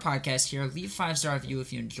 subscribe to our podcast here. Leave a 5-star review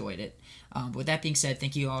if you enjoyed it. But with that being said,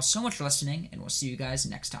 thank you all so much for listening, and we'll see you guys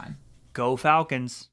next time. Go Falcons.